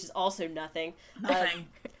AC, which is also nothing. Nothing.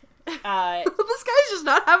 This guy's just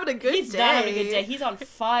not having a good He's day. not having a good day. He's on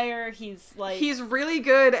fire. He's like... He's really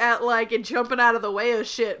good at, like, jumping out of the way of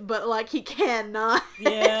shit, but, like, he cannot.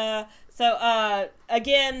 Yeah. So,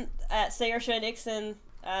 again, at Saoirse and Ixen,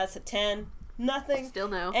 it's a 10. Nothing. Still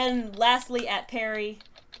no. And lastly, at Perry,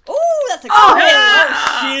 that's a crit.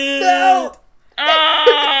 Oh, shit. No!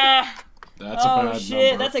 That's a bad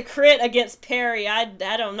shit, number. that's a crit against Perry.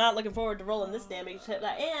 I'm not looking forward to rolling this damage, except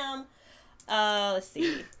I am. Let's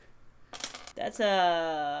see. That's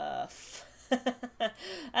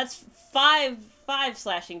that's five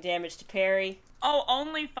slashing damage to Perry. Oh,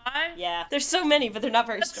 only 5? Yeah, there's so many, but they're not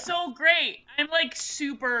very That's strong. so great. I'm like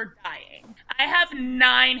super dying. I have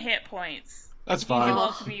 9 hit points. That's You fine.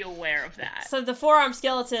 must be aware of that. So the forearm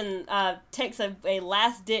skeleton takes a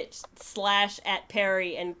last ditch slash at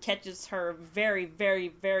Perry and catches her very, very,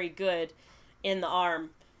 very good in the arm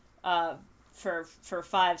for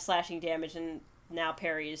 5 slashing damage, and now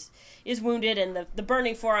Perry is wounded, and the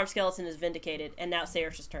burning forearm skeleton is vindicated, and now it's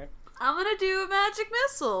Saoirse's turn. I'm gonna do a magic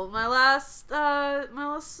missile. My last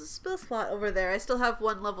spell slot over there. I still have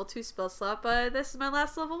 1 level 2 spell slot, but this is my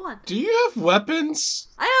last level 1. Do you have weapons?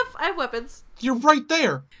 I have weapons. You're right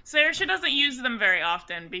there. Saoirse doesn't use them very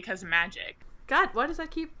often because magic. God, why does that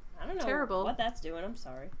keep... I don't know Terrible. what that's doing. I'm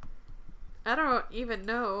sorry. I don't even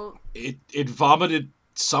know. It vomited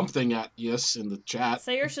something at us in the chat.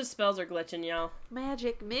 Saoirse's spells are glitching, y'all.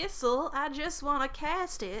 Magic missile. I just want to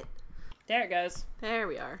cast it. There it goes. There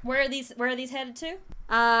we are. Where are these headed to?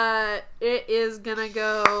 It is gonna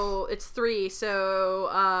go. It's 3.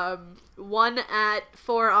 So 1 at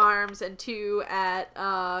forearms and 2 at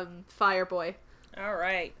Fireboy. All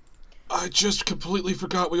right. I just completely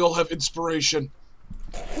forgot we all have inspiration.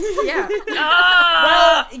 Yeah.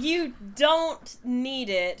 Ah! Well, you don't need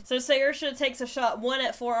it. So Saoirse takes a shot, 1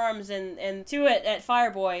 at forearms and 2 at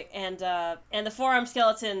Fireboy, and the forearm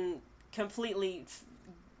skeleton completely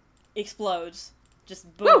explodes. Just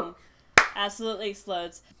boom. Woo! Absolutely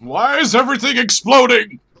explodes. Why is everything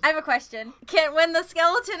exploding? I have a question. When the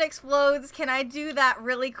skeleton explodes, can I do that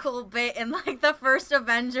really cool bit in like the first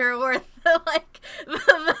Avenger where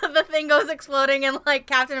the thing goes exploding and like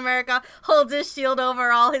Captain America holds his shield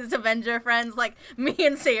over all his Avenger friends? Like me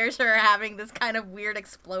and Saoirse are having this kind of weird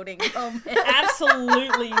exploding moment.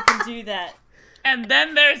 Absolutely, you can do that. And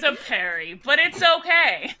then there's a parry, but it's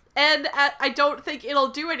okay. And I don't think it'll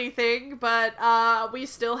do anything, but we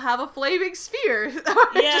still have a flaming sphere.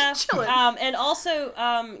 Yeah. Just chilling. And also,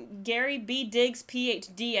 Gary B. Diggs,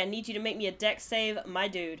 PhD, I need you to make me a dex save, my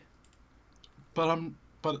dude.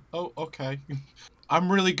 Oh, okay.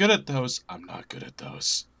 I'm really good at those. I'm not good at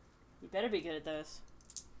those. You better be good at those.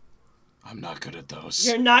 I'm not good at those.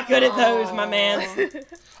 You're not good at those, my man.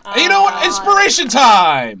 You know what? Inspiration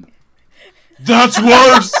time! That's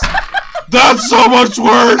worse! That's so much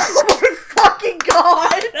worse! Fucking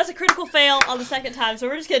God! That's a critical fail on the second time, so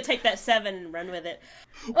we're just gonna take that 7 and run with it.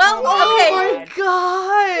 Well, okay. Oh my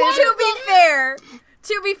God!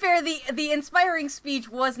 To be fair, the inspiring speech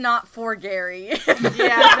was not for Gary.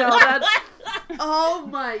 Yeah, no, that's... Oh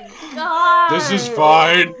my God! This is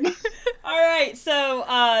fine. Alright, so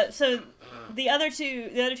the other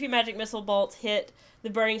two magic missile bolts hit the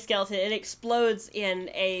burning skeleton. It explodes in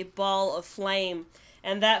a ball of flame,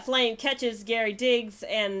 and that flame catches Gary Diggs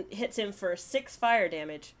and hits him for 6 fire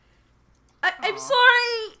damage. I'm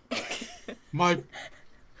sorry! My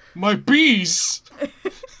bees!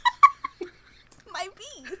 My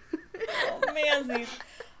bees. Oh, mansies.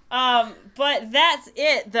 But that's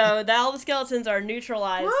it, though. All the skeletons are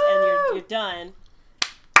neutralized, and you're done.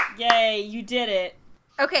 Yay, you did it.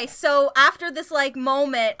 Okay, so after this like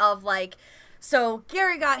moment of like, so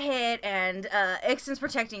Gary got hit and Ixon's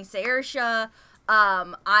protecting Saoirse.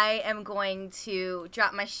 I am going to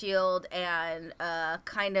drop my shield and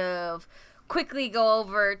kind of quickly go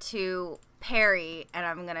over to Perry, and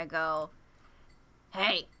I'm gonna go,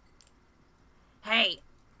 Hey,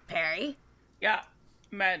 Perry. Yeah,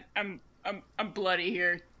 man, I'm bloody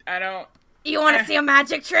here. I don't. You want to see a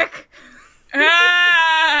magic trick?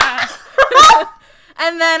 Ah!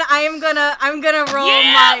 And then I'm gonna roll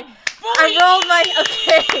Yeah,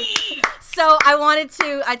 okay. So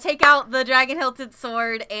I take out the dragon hilted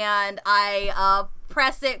sword and I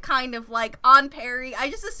press it kind of like on Perry. I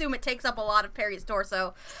just assume it takes up a lot of Perry's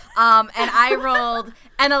torso. And I rolled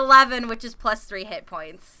an 11, which is plus 3 hit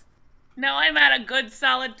points. Now I'm at a good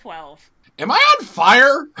solid 12. Am I on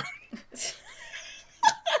fire?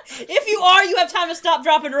 If you are, you have time to stop,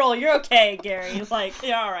 drop, and roll. You're okay, Gary. It's like,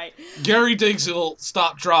 you're alright. Gary Diggs will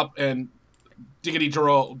stop, drop, and diggity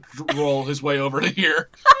roll his way over to here.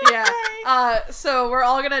 Yeah. So we're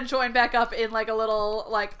all gonna join back up in like a little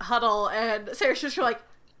like huddle, and Sarah's just like,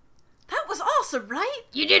 That was awesome, right?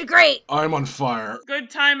 You did great. I'm on fire. Good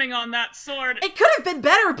timing on that sword. It could have been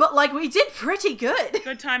better, but, like, we did pretty good.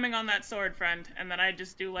 Good timing on that sword, friend. And then I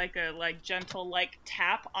just do, like, a, like, gentle, like,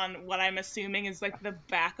 tap on what I'm assuming is, like, the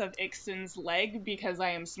back of Ixen's leg, because I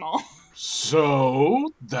am small.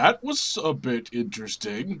 So, that was a bit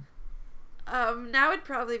interesting. Now would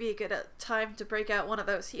probably be a good time to break out one of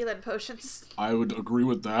those healing potions. I would agree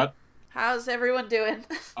with that. How's everyone doing?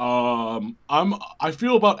 I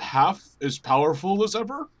feel about half as powerful as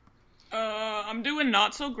ever. I'm doing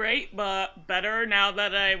not so great, but better now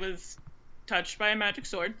that I was touched by a magic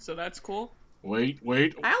sword, so that's cool. Wait.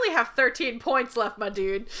 I only have 13 points left, my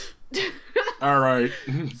dude. Alright.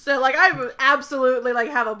 So, like, I absolutely, like,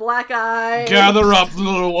 have a black eye. Gather up,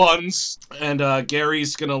 little ones. And,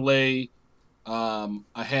 Gary's gonna lay, a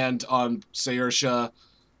hand on Saoirse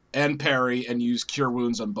and Perry and use Cure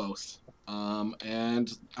Wounds on both.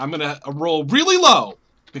 And I'm gonna roll really low,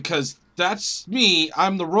 because that's me.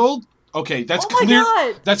 I'm the roll. Okay, that's Oh my clear.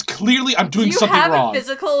 God. That's clearly I'm doing Do you something have wrong. a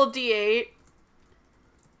physical D8?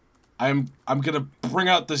 I'm gonna bring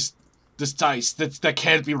out this dice. That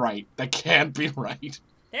can't be right. That can't be right.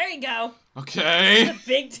 There you go. Okay. It's a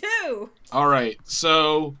big 2. All right.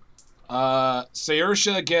 So,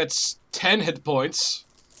 Saoirse gets 10 hit points.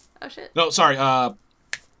 Oh, shit. No, sorry.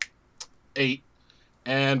 8.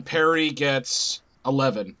 And Perry gets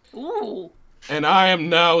 11. Ooh. And I am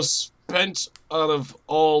now spent out of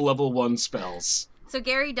all level 1 spells. So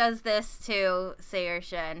Gary does this to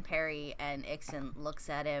Saoirse and Perry, and Ixen looks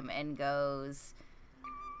at him and goes,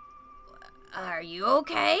 "Are you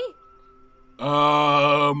okay?"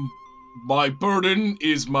 My burden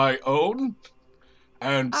is my own.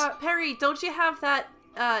 And Perry, don't you have that,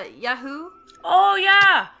 Yahoo? Oh,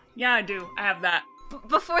 yeah! Yeah, I do. I have that.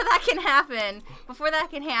 Before that can happen,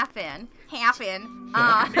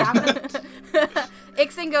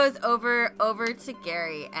 Ixen goes over to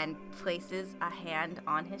Gary and places a hand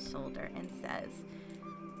on his shoulder and says,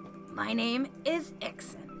 "My name is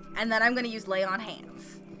Ixen," and then I'm gonna use lay on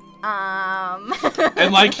hands.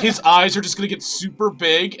 and like his eyes are just gonna get super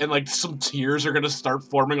big, and like some tears are gonna start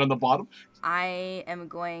forming on the bottom. I am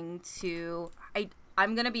going to.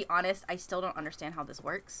 I'm gonna be honest. I still don't understand how this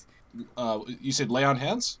works. You said lay on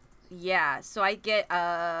hands? Yeah, so I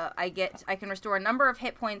can restore a number of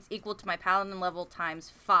hit points equal to my paladin level times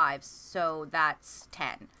 5, so that's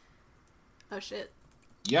 10. Oh, shit.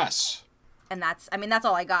 Yes. And that's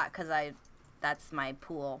all I got, because that's my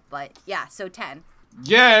pool, but yeah, so 10.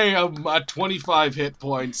 Yay, I'm at 25 hit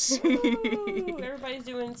points. Ooh, everybody's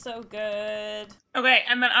doing so good. Okay,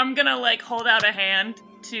 and then I'm gonna, like, hold out a hand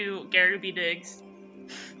to Gary B. Diggs,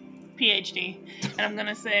 PhD, and I'm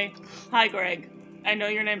gonna say, "Hi, Greg. I know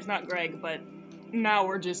your name's not Greg, but now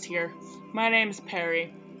we're just here. My name's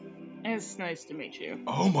Perry. It's nice to meet you."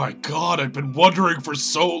 Oh my god, I've been wondering for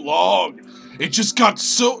so long. It just got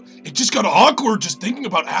awkward just thinking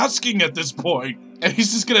about asking at this point. And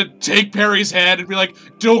he's just gonna take Perry's hand and be like,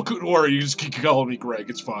 don't worry, you just keep calling me Greg,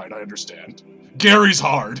 it's fine, I understand. Gary's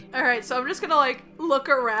hard. Alright, so I'm just gonna, like, look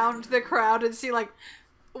around the crowd and see, like,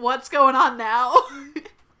 what's going on now.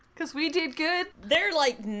 Because we did good. They're,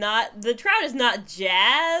 like, the crowd is not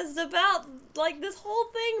jazzed about, like, this whole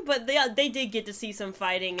thing, but they did get to see some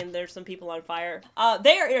fighting, and there's some people on fire.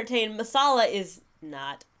 They are entertained. Masala is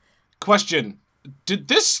not. Question. Did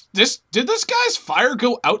this guy's fire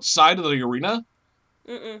go outside of the arena?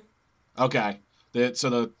 Mm-mm. Okay.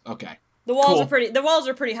 Okay. The walls Cool.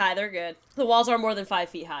 are pretty high. They're good. The walls are more than 5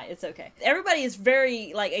 feet high. It's okay. Everybody is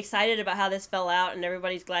very, like, excited about how this fell out, and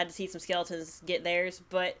everybody's glad to see some skeletons get theirs,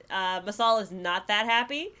 but Masala is not that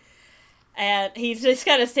happy. And he's just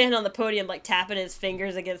kind of standing on the podium, like, tapping his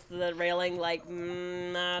fingers against the railing, like,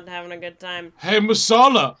 not having a good time. Hey,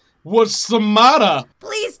 Masala, what's the matter?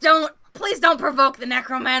 Please don't provoke the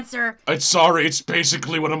necromancer. I'm sorry, it's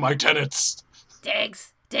basically one of my tenets.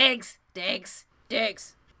 Diggs.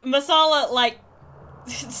 Masala, like,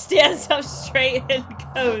 stands up straight and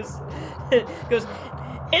goes,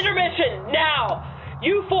 "Intermission, now!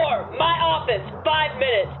 You four, my office, 5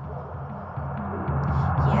 minutes!"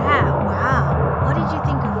 Yeah, wow. What did you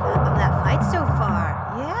think of that fight so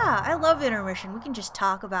far? Yeah, I love intermission. We can just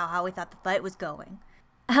talk about how we thought the fight was going.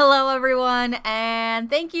 Hello, everyone, and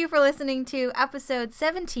thank you for listening to episode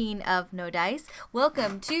 17 of No Dice.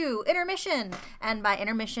 Welcome to Intermission. And by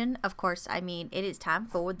intermission, of course, I mean it is time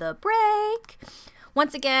for the break.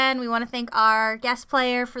 Once again, we want to thank our guest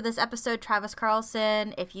player for this episode, Travis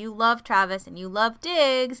Carlson. If you love Travis and you love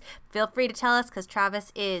Diggs, feel free to tell us, because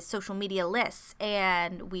Travis is social media-less,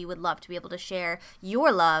 and we would love to be able to share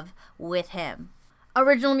your love with him.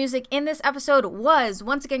 Original music in this episode was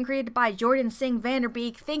once again created by Jordan Singh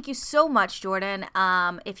Vanderbeek. Thank you so much, Jordan.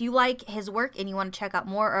 If you like his work and you want to check out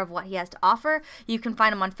more of what he has to offer, you can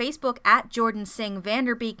find him on Facebook at Jordan Singh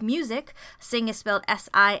Vanderbeek Music. Singh is spelled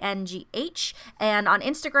S-I-N-G-H. And on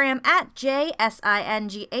Instagram at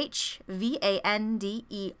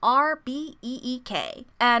JSINGHVANDERBEEK.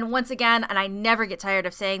 And once again, and I never get tired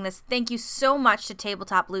of saying this, thank you so much to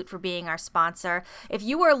Tabletop Loot for being our sponsor. If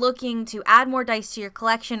you are looking to add more dice to your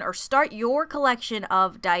collection or start your collection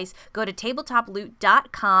of dice, go to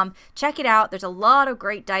tabletoploot.com. Check it out. There's a lot of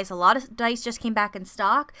great dice. A lot of dice just came back in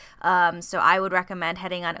stock. So I would recommend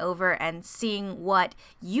heading on over and seeing what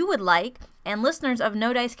you would like. And listeners of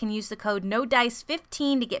No Dice can use the code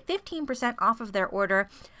NODICE15 to get 15% off of their order.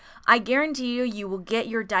 I guarantee you will get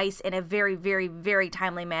your dice in a very, very, very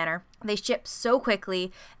timely manner. They ship so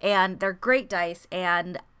quickly, and they're great dice,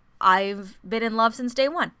 and I've been in love since day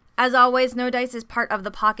one. As always, No Dice is part of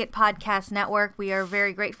the Pocket Podcast Network. We are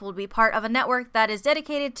very grateful to be part of a network that is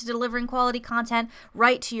dedicated to delivering quality content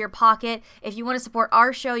right to your pocket. If you want to support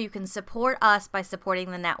our show, you can support us by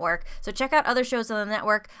supporting the network. So check out other shows on the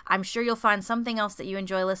network. I'm sure you'll find something else that you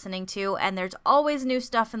enjoy listening to, and there's always new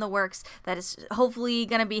stuff in the works that is hopefully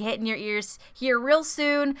going to be hitting your ears here real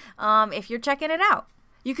soon if you're checking it out.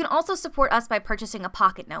 You can also support us by purchasing a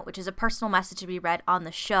pocket note, which is a personal message to be read on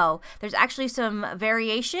the show. There's actually some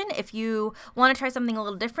variation. If you want to try something a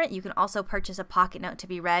little different, you can also purchase a pocket note to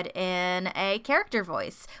be read in a character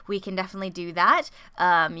voice. We can definitely do that.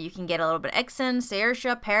 You can get a little bit of Ixen,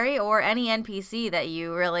 Saoirse, Perry, or any NPC that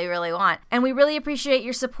you really, really want. And we really appreciate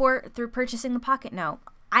your support through purchasing the pocket note.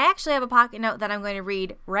 I actually have a pocket note that I'm going to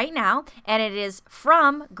read right now, and it is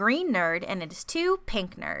from Green Nerd, and it is to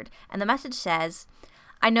Pink Nerd. And the message says,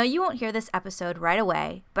 I know you won't hear this episode right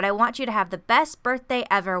away, but I want you to have the best birthday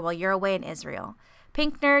ever while you're away in Israel.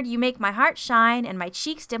 Pink Nerd, you make my heart shine and my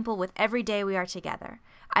cheeks dimple with every day we are together.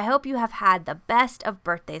 I hope you have had the best of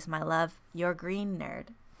birthdays, my love. Your Green Nerd.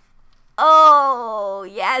 Oh,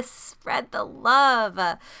 yes, spread the love.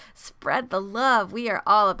 Spread the love. We are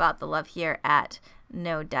all about the love here at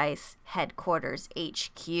No Dice Headquarters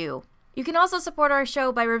HQ. You can also support our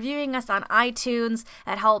show by reviewing us on iTunes.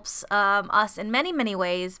 It helps us in many, many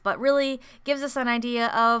ways, but really gives us an idea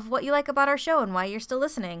of what you like about our show and why you're still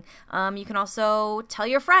listening. You can also tell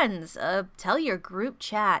your friends, tell your group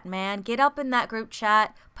chat, man. Get up in that group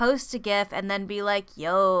chat, post a GIF, and then be like,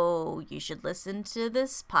 yo, you should listen to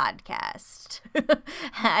this podcast.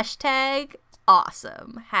 Hashtag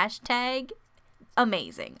awesome. Hashtag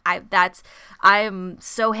amazing. I'm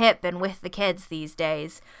so hip and with the kids these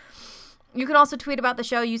days. You can also tweet about the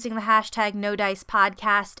show using the hashtag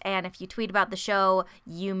NoDicePodcast, and if you tweet about the show,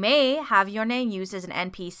 you may have your name used as an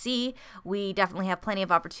NPC. We definitely have plenty of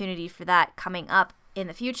opportunity for that coming up in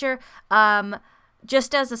the future.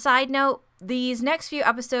 Just as a side note, these next few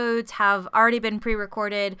episodes have already been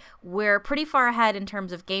pre-recorded. We're pretty far ahead in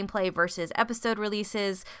terms of gameplay versus episode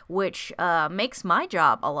releases, which makes my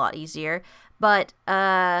job a lot easier. But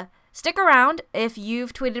stick around if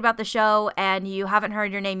you've tweeted about the show and you haven't heard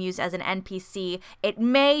your name used as an NPC. It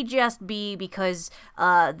may just be because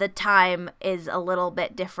the time is a little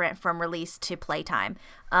bit different from release to playtime.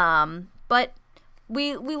 But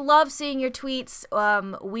we love seeing your tweets.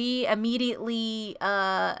 We immediately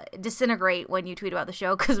disintegrate when you tweet about the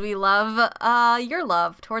show because we love your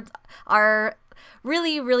love towards our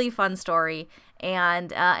really, really fun story.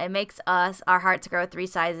 And it makes our hearts grow 3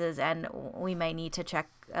 sizes, and we may need to check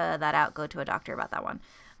that out, go to a doctor about that one.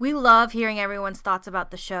 We love hearing everyone's thoughts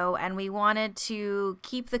about the show, and we wanted to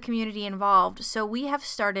keep the community involved, so we have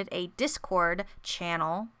started a Discord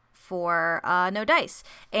channel for No Dice,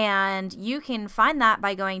 and you can find that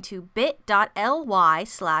by going to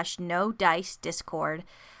bit.ly/NoDiceDiscord.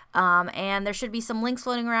 And there should be some links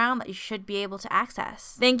floating around that you should be able to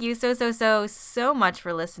access. Thank you so much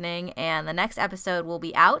for listening, and the next episode will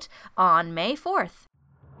be out on May 4th.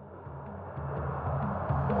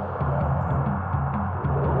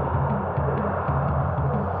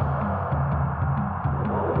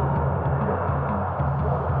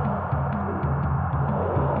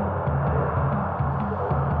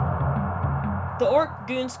 The Orc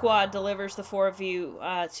Goon Squad delivers the 4 of you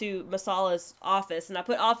to Masala's office, and I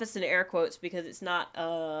put office in air quotes because it's not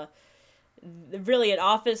really an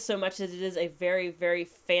office so much as it is a very, very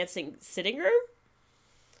fancy sitting room.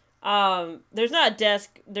 There's not a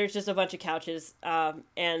desk, there's just a bunch of couches, and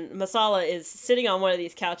Masala is sitting on one of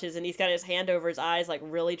these couches, and he's got his hand over his eyes, like,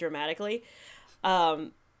 really dramatically.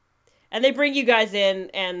 And they bring you guys in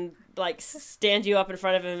and, like, stand you up in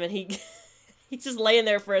front of him, and he's just laying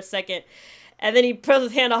there for a second. And then he pulls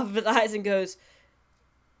his hand off of his eyes and goes,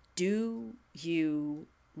 Do you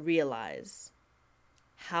realize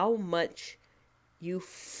how much you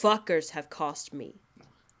fuckers have cost me?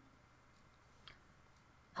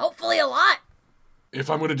 Hopefully a lot. If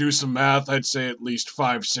I'm gonna do some math, I'd say at least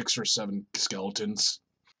 5, 6, or 7 skeletons.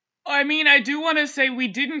 I mean, I do want to say we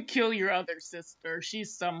didn't kill your other sister.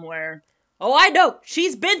 She's somewhere. Oh, I know.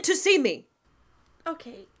 She's been to see me.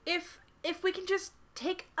 Okay, if we can just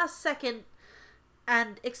take a second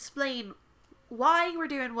and explain why we're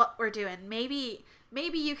doing what we're doing, maybe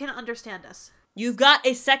you can understand us. You've got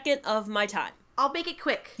a second of my time. I'll make it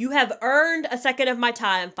quick. You have earned a second of my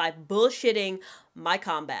time by bullshitting my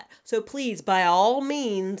combat. So please, by all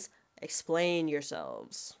means, explain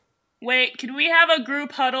yourselves. Wait, can we have a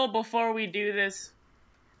group huddle before we do this?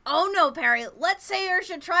 Oh no, Perry. Let's say you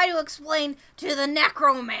should try to explain to the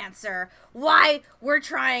necromancer why we're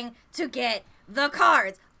trying to get the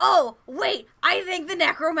cards. Oh, wait, I think the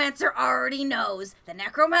necromancer already knows. The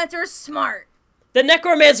necromancer's smart. The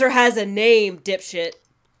necromancer has a name, dipshit.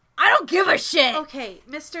 I don't give a shit. Okay,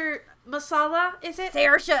 Mr. Masala, is it?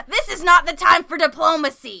 Saoirse, this is not the time for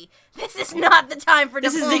diplomacy. This is not the time for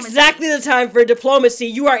This diplomacy. is exactly the time for diplomacy.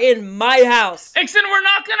 You are in my house. Ixon, we're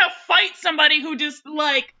not gonna fight somebody who just,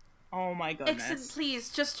 like... Oh my goodness. Ixon, please,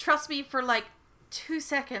 just trust me for like 2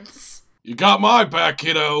 seconds. You got my back,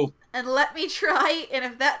 kiddo. And let me try, and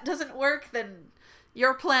if that doesn't work, then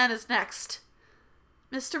your plan is next.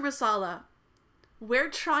 Mr. Masala, we're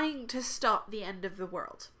trying to stop the end of the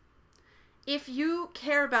world. If you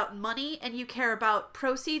care about money, and you care about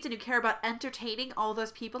proceeds, and you care about entertaining all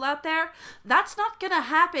those people out there, that's not gonna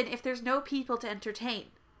happen if there's no people to entertain.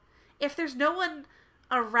 If there's no one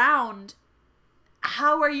around,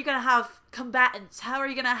 how are you gonna have combatants? How are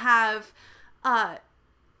you gonna have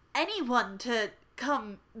anyone to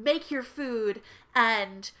come make your food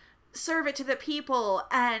and serve it to the people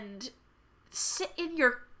and sit in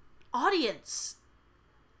your audience?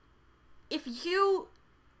 If you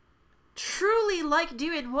truly like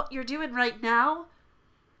doing what you're doing right now,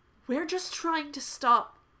 we're just trying to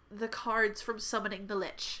stop the cards from summoning the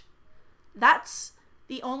Lich. That's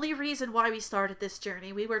the only reason why we started this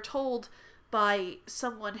journey. We were told by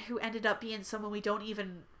someone who ended up being someone we don't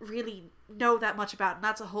even really know that much about, and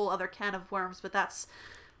that's a whole other can of worms, but that's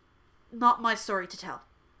not my story to tell.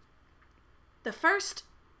 The first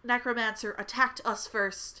necromancer attacked us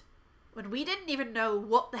first when we didn't even know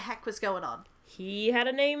what the heck was going on. He had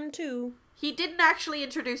a name too. He didn't actually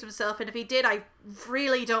introduce himself, and if he did, I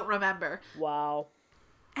really don't remember. Wow.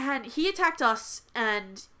 And he attacked us,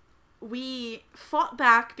 and we fought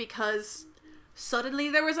back because suddenly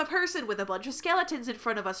there was a person with a bunch of skeletons in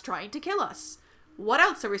front of us trying to kill us. What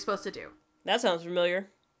else are we supposed to do? That sounds familiar.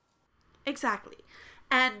 Exactly.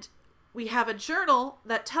 And we have a journal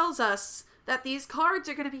that tells us that these cards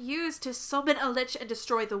are going to be used to summon a lich and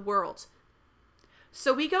destroy the world.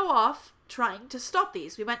 So we go off trying to stop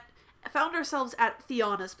these. We found ourselves at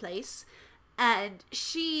Theona's place, and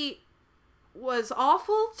she was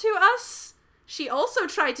awful to us. She also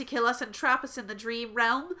tried to kill us and trap us in the dream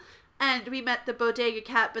realm, and we met the Bodega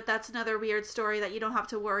Cat, but that's another weird story that you don't have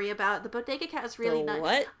to worry about. The Bodega Cat is really nice.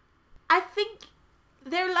 What? I think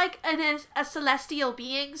they're like a celestial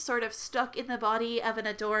being sort of stuck in the body of an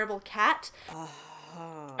adorable cat.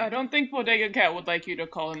 I don't think Bodega Cat would like you to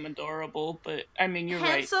call him adorable, but I mean, you're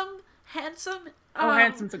right. Handsome. Oh,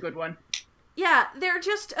 handsome's a good one. Yeah, they're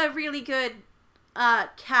just a really good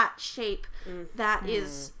cat shape that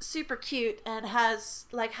is super cute and has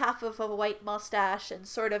like half of a white mustache and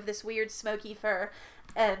sort of this weird smoky fur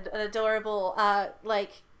and an adorable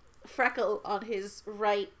like freckle on his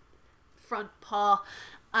right front paw.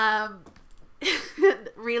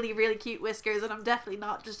 Really, really cute whiskers, and I'm definitely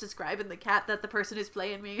not just describing the cat that the person who's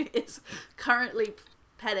playing me is currently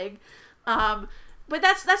petting. But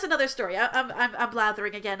that's another story. I'm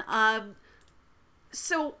blathering again.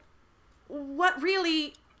 So what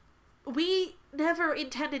really, we never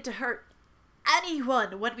intended to hurt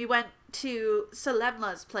anyone when we went to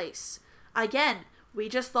Solemla's place. Again, we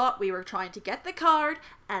just thought we were trying to get the card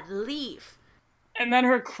and leave. And then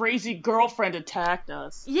her crazy girlfriend attacked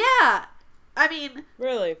us. Yeah. I mean,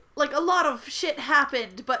 Really? like, a lot of shit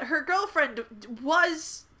happened, but her girlfriend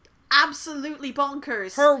was absolutely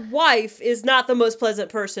bonkers. Her wife is not the most pleasant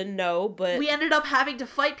person, no, but... We ended up having to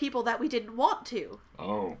fight people that we didn't want to.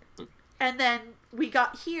 Oh. And then we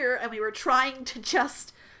got here and we were trying to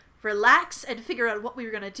just relax and figure out what we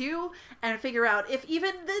were going to do and figure out if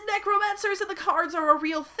even the necromancers and the cards are a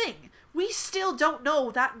real thing. We still don't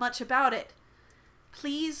know that much about it.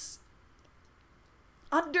 Please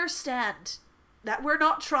understand that we're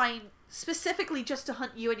not trying specifically just to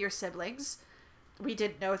hunt you and your siblings. we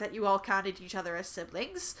did know that you all counted each other as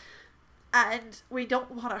siblings, and we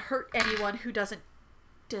don't want to hurt anyone who doesn't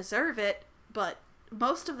deserve it, but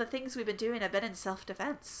most of the things we've been doing have been in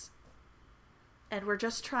self-defense. And we're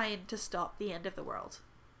just trying to stop the end of the world.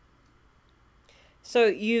 So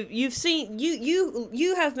you've seen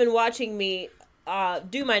you have been watching me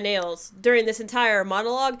do my nails during this entire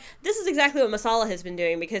monologue. This is exactly what Masala has been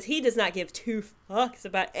doing, because he does not give two fucks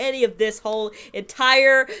about any of this whole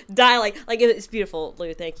entire dialogue. Like, it's beautiful,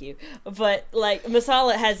 Lou, thank you. But, like,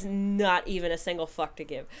 Masala has not even a single fuck to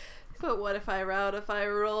give. But what if I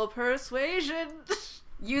roll persuasion?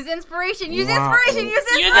 Use inspiration. Use Wow. inspiration. Use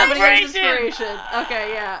Use inspiration. Inspiration.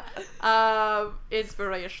 Okay, yeah.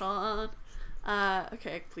 Inspiration.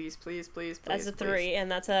 Okay, please. That's a please. 3,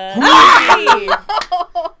 and that's a...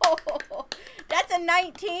 That's a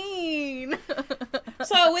 19.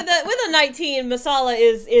 So with a 19, Masala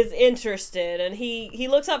is interested, and he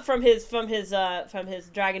looks up from his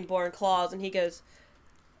dragonborn claws, and he goes,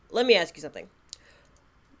 "Let me ask you something.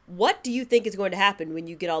 What do you think is going to happen when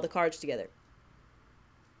you get all the cards together?"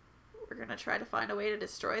 We're gonna try to find a way to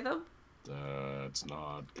destroy them. That's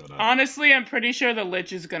not gonna... Honestly, I'm pretty sure the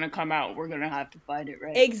Lich is gonna come out. We're gonna have to fight it,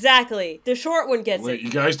 right? Exactly. The short one gets Wait, it. you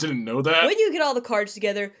guys didn't know that? When you get all the cards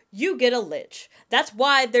together, you get a Lich. That's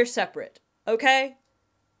why they're separate, okay?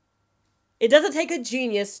 It doesn't take a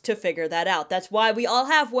genius to figure that out. That's why we all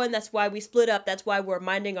have one. That's why we split up. That's why we're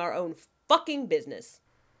minding our own fucking business.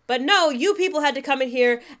 But no, you people had to come in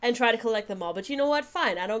here and try to collect them all. But you know what?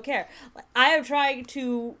 Fine, I don't care. I am trying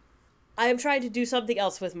to do something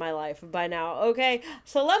else with my life by now, okay?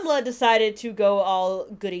 So Lemla decided to go all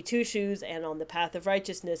goody two-shoes and on the path of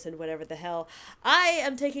righteousness and whatever the hell. I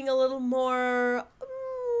am taking a little more...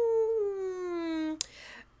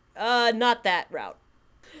 not that route.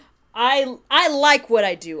 I like what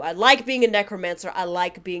I do. I like being a necromancer. I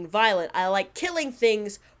like being violent. I like killing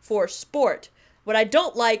things for sport. What I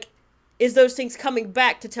don't like is those things coming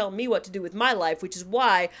back to tell me what to do with my life, which is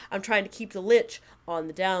why I'm trying to keep the Lich on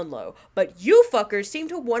the down low. But you fuckers seem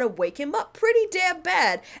to want to wake him up pretty damn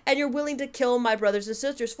bad, and you're willing to kill my brothers and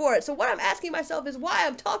sisters for it. So what I'm asking myself is why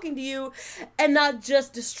I'm talking to you and not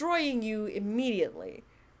just destroying you immediately.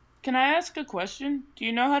 Can I ask a question? Do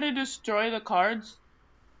you know how to destroy the cards?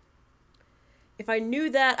 If I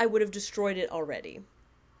knew that, I would have destroyed it already.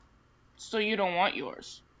 So you don't want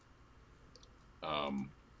yours.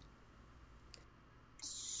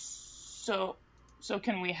 So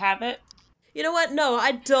can we have it? You know what? No,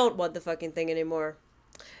 I don't want the fucking thing anymore.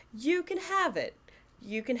 You can have it.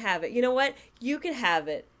 You can have it. You know what? You can have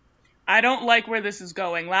it. I don't like where this is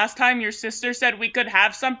going. Last time your sister said we could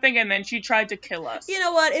have something and then she tried to kill us. You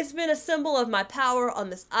know what? It's been a symbol of my power on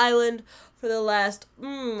this island for the last,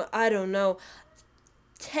 I don't know,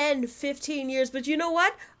 10, 15 years. But you know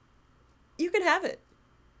what? You can have it.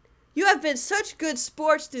 You have been such good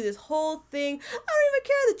sports through this whole thing. I don't even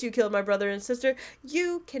care that you killed my brother and sister.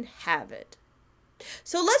 You can have it.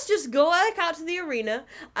 So let's just go back out to the arena.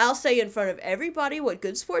 I'll say in front of everybody what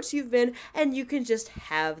good sports you've been, and you can just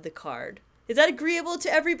have the card. Is that agreeable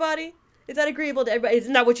to everybody? Is that agreeable to everybody? Is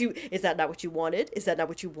that not what you wanted? Is that not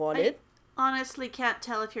what you wanted? I honestly can't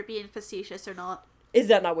tell if you're being facetious or not. Is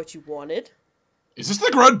that not what you wanted? Is this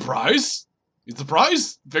the grand prize? Is the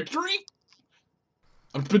prize victory?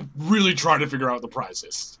 I've been really trying to figure out what the prize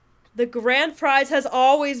is. The grand prize has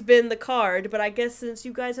always been the card, but I guess since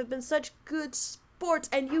you guys have been such good sports,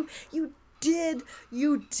 and you did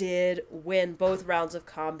win both rounds of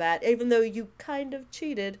combat, even though you kind of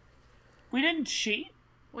cheated. We didn't cheat.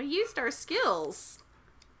 We used our skills.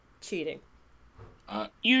 Cheating.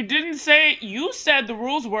 You didn't say, you said the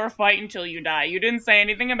rules were fight until you die. You didn't say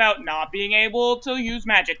anything about not being able to use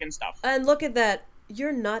magic and stuff. And look at that.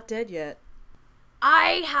 You're not dead yet.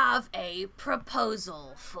 I have a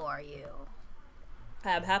proposal for you.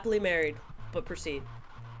 I'm happily married, but proceed.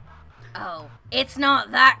 Oh, it's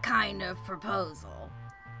not that kind of proposal.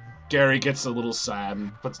 Gary gets a little sad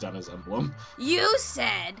and puts down his emblem. You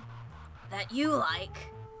said that you like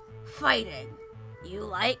fighting. You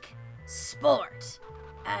like sport.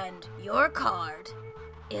 And your card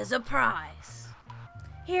is a prize.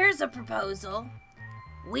 Here's a proposal.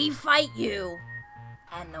 We fight you,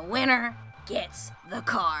 and the winner gets the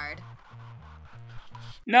card.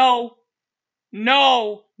 No.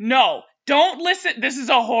 Don't listen. This is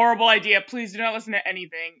a horrible idea. Please do not listen to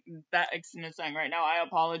anything that Ixon is saying right now. I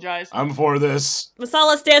apologize. I'm for this.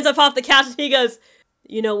 Masala stands up off the couch and he goes,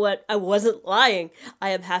 "You know what? I wasn't lying. I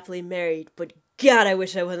am happily married, but God, I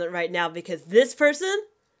wish I wasn't right now because this person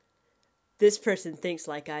thinks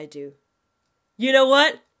like I do. You know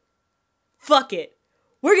what? Fuck it.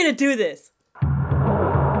 We're gonna do this."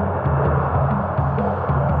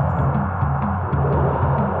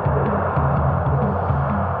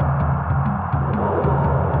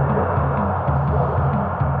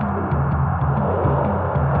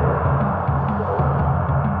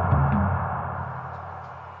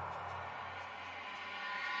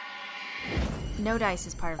 No Dice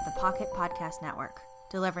is part of the Pocket Podcast Network,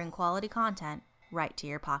 delivering quality content right to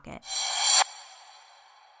your pocket.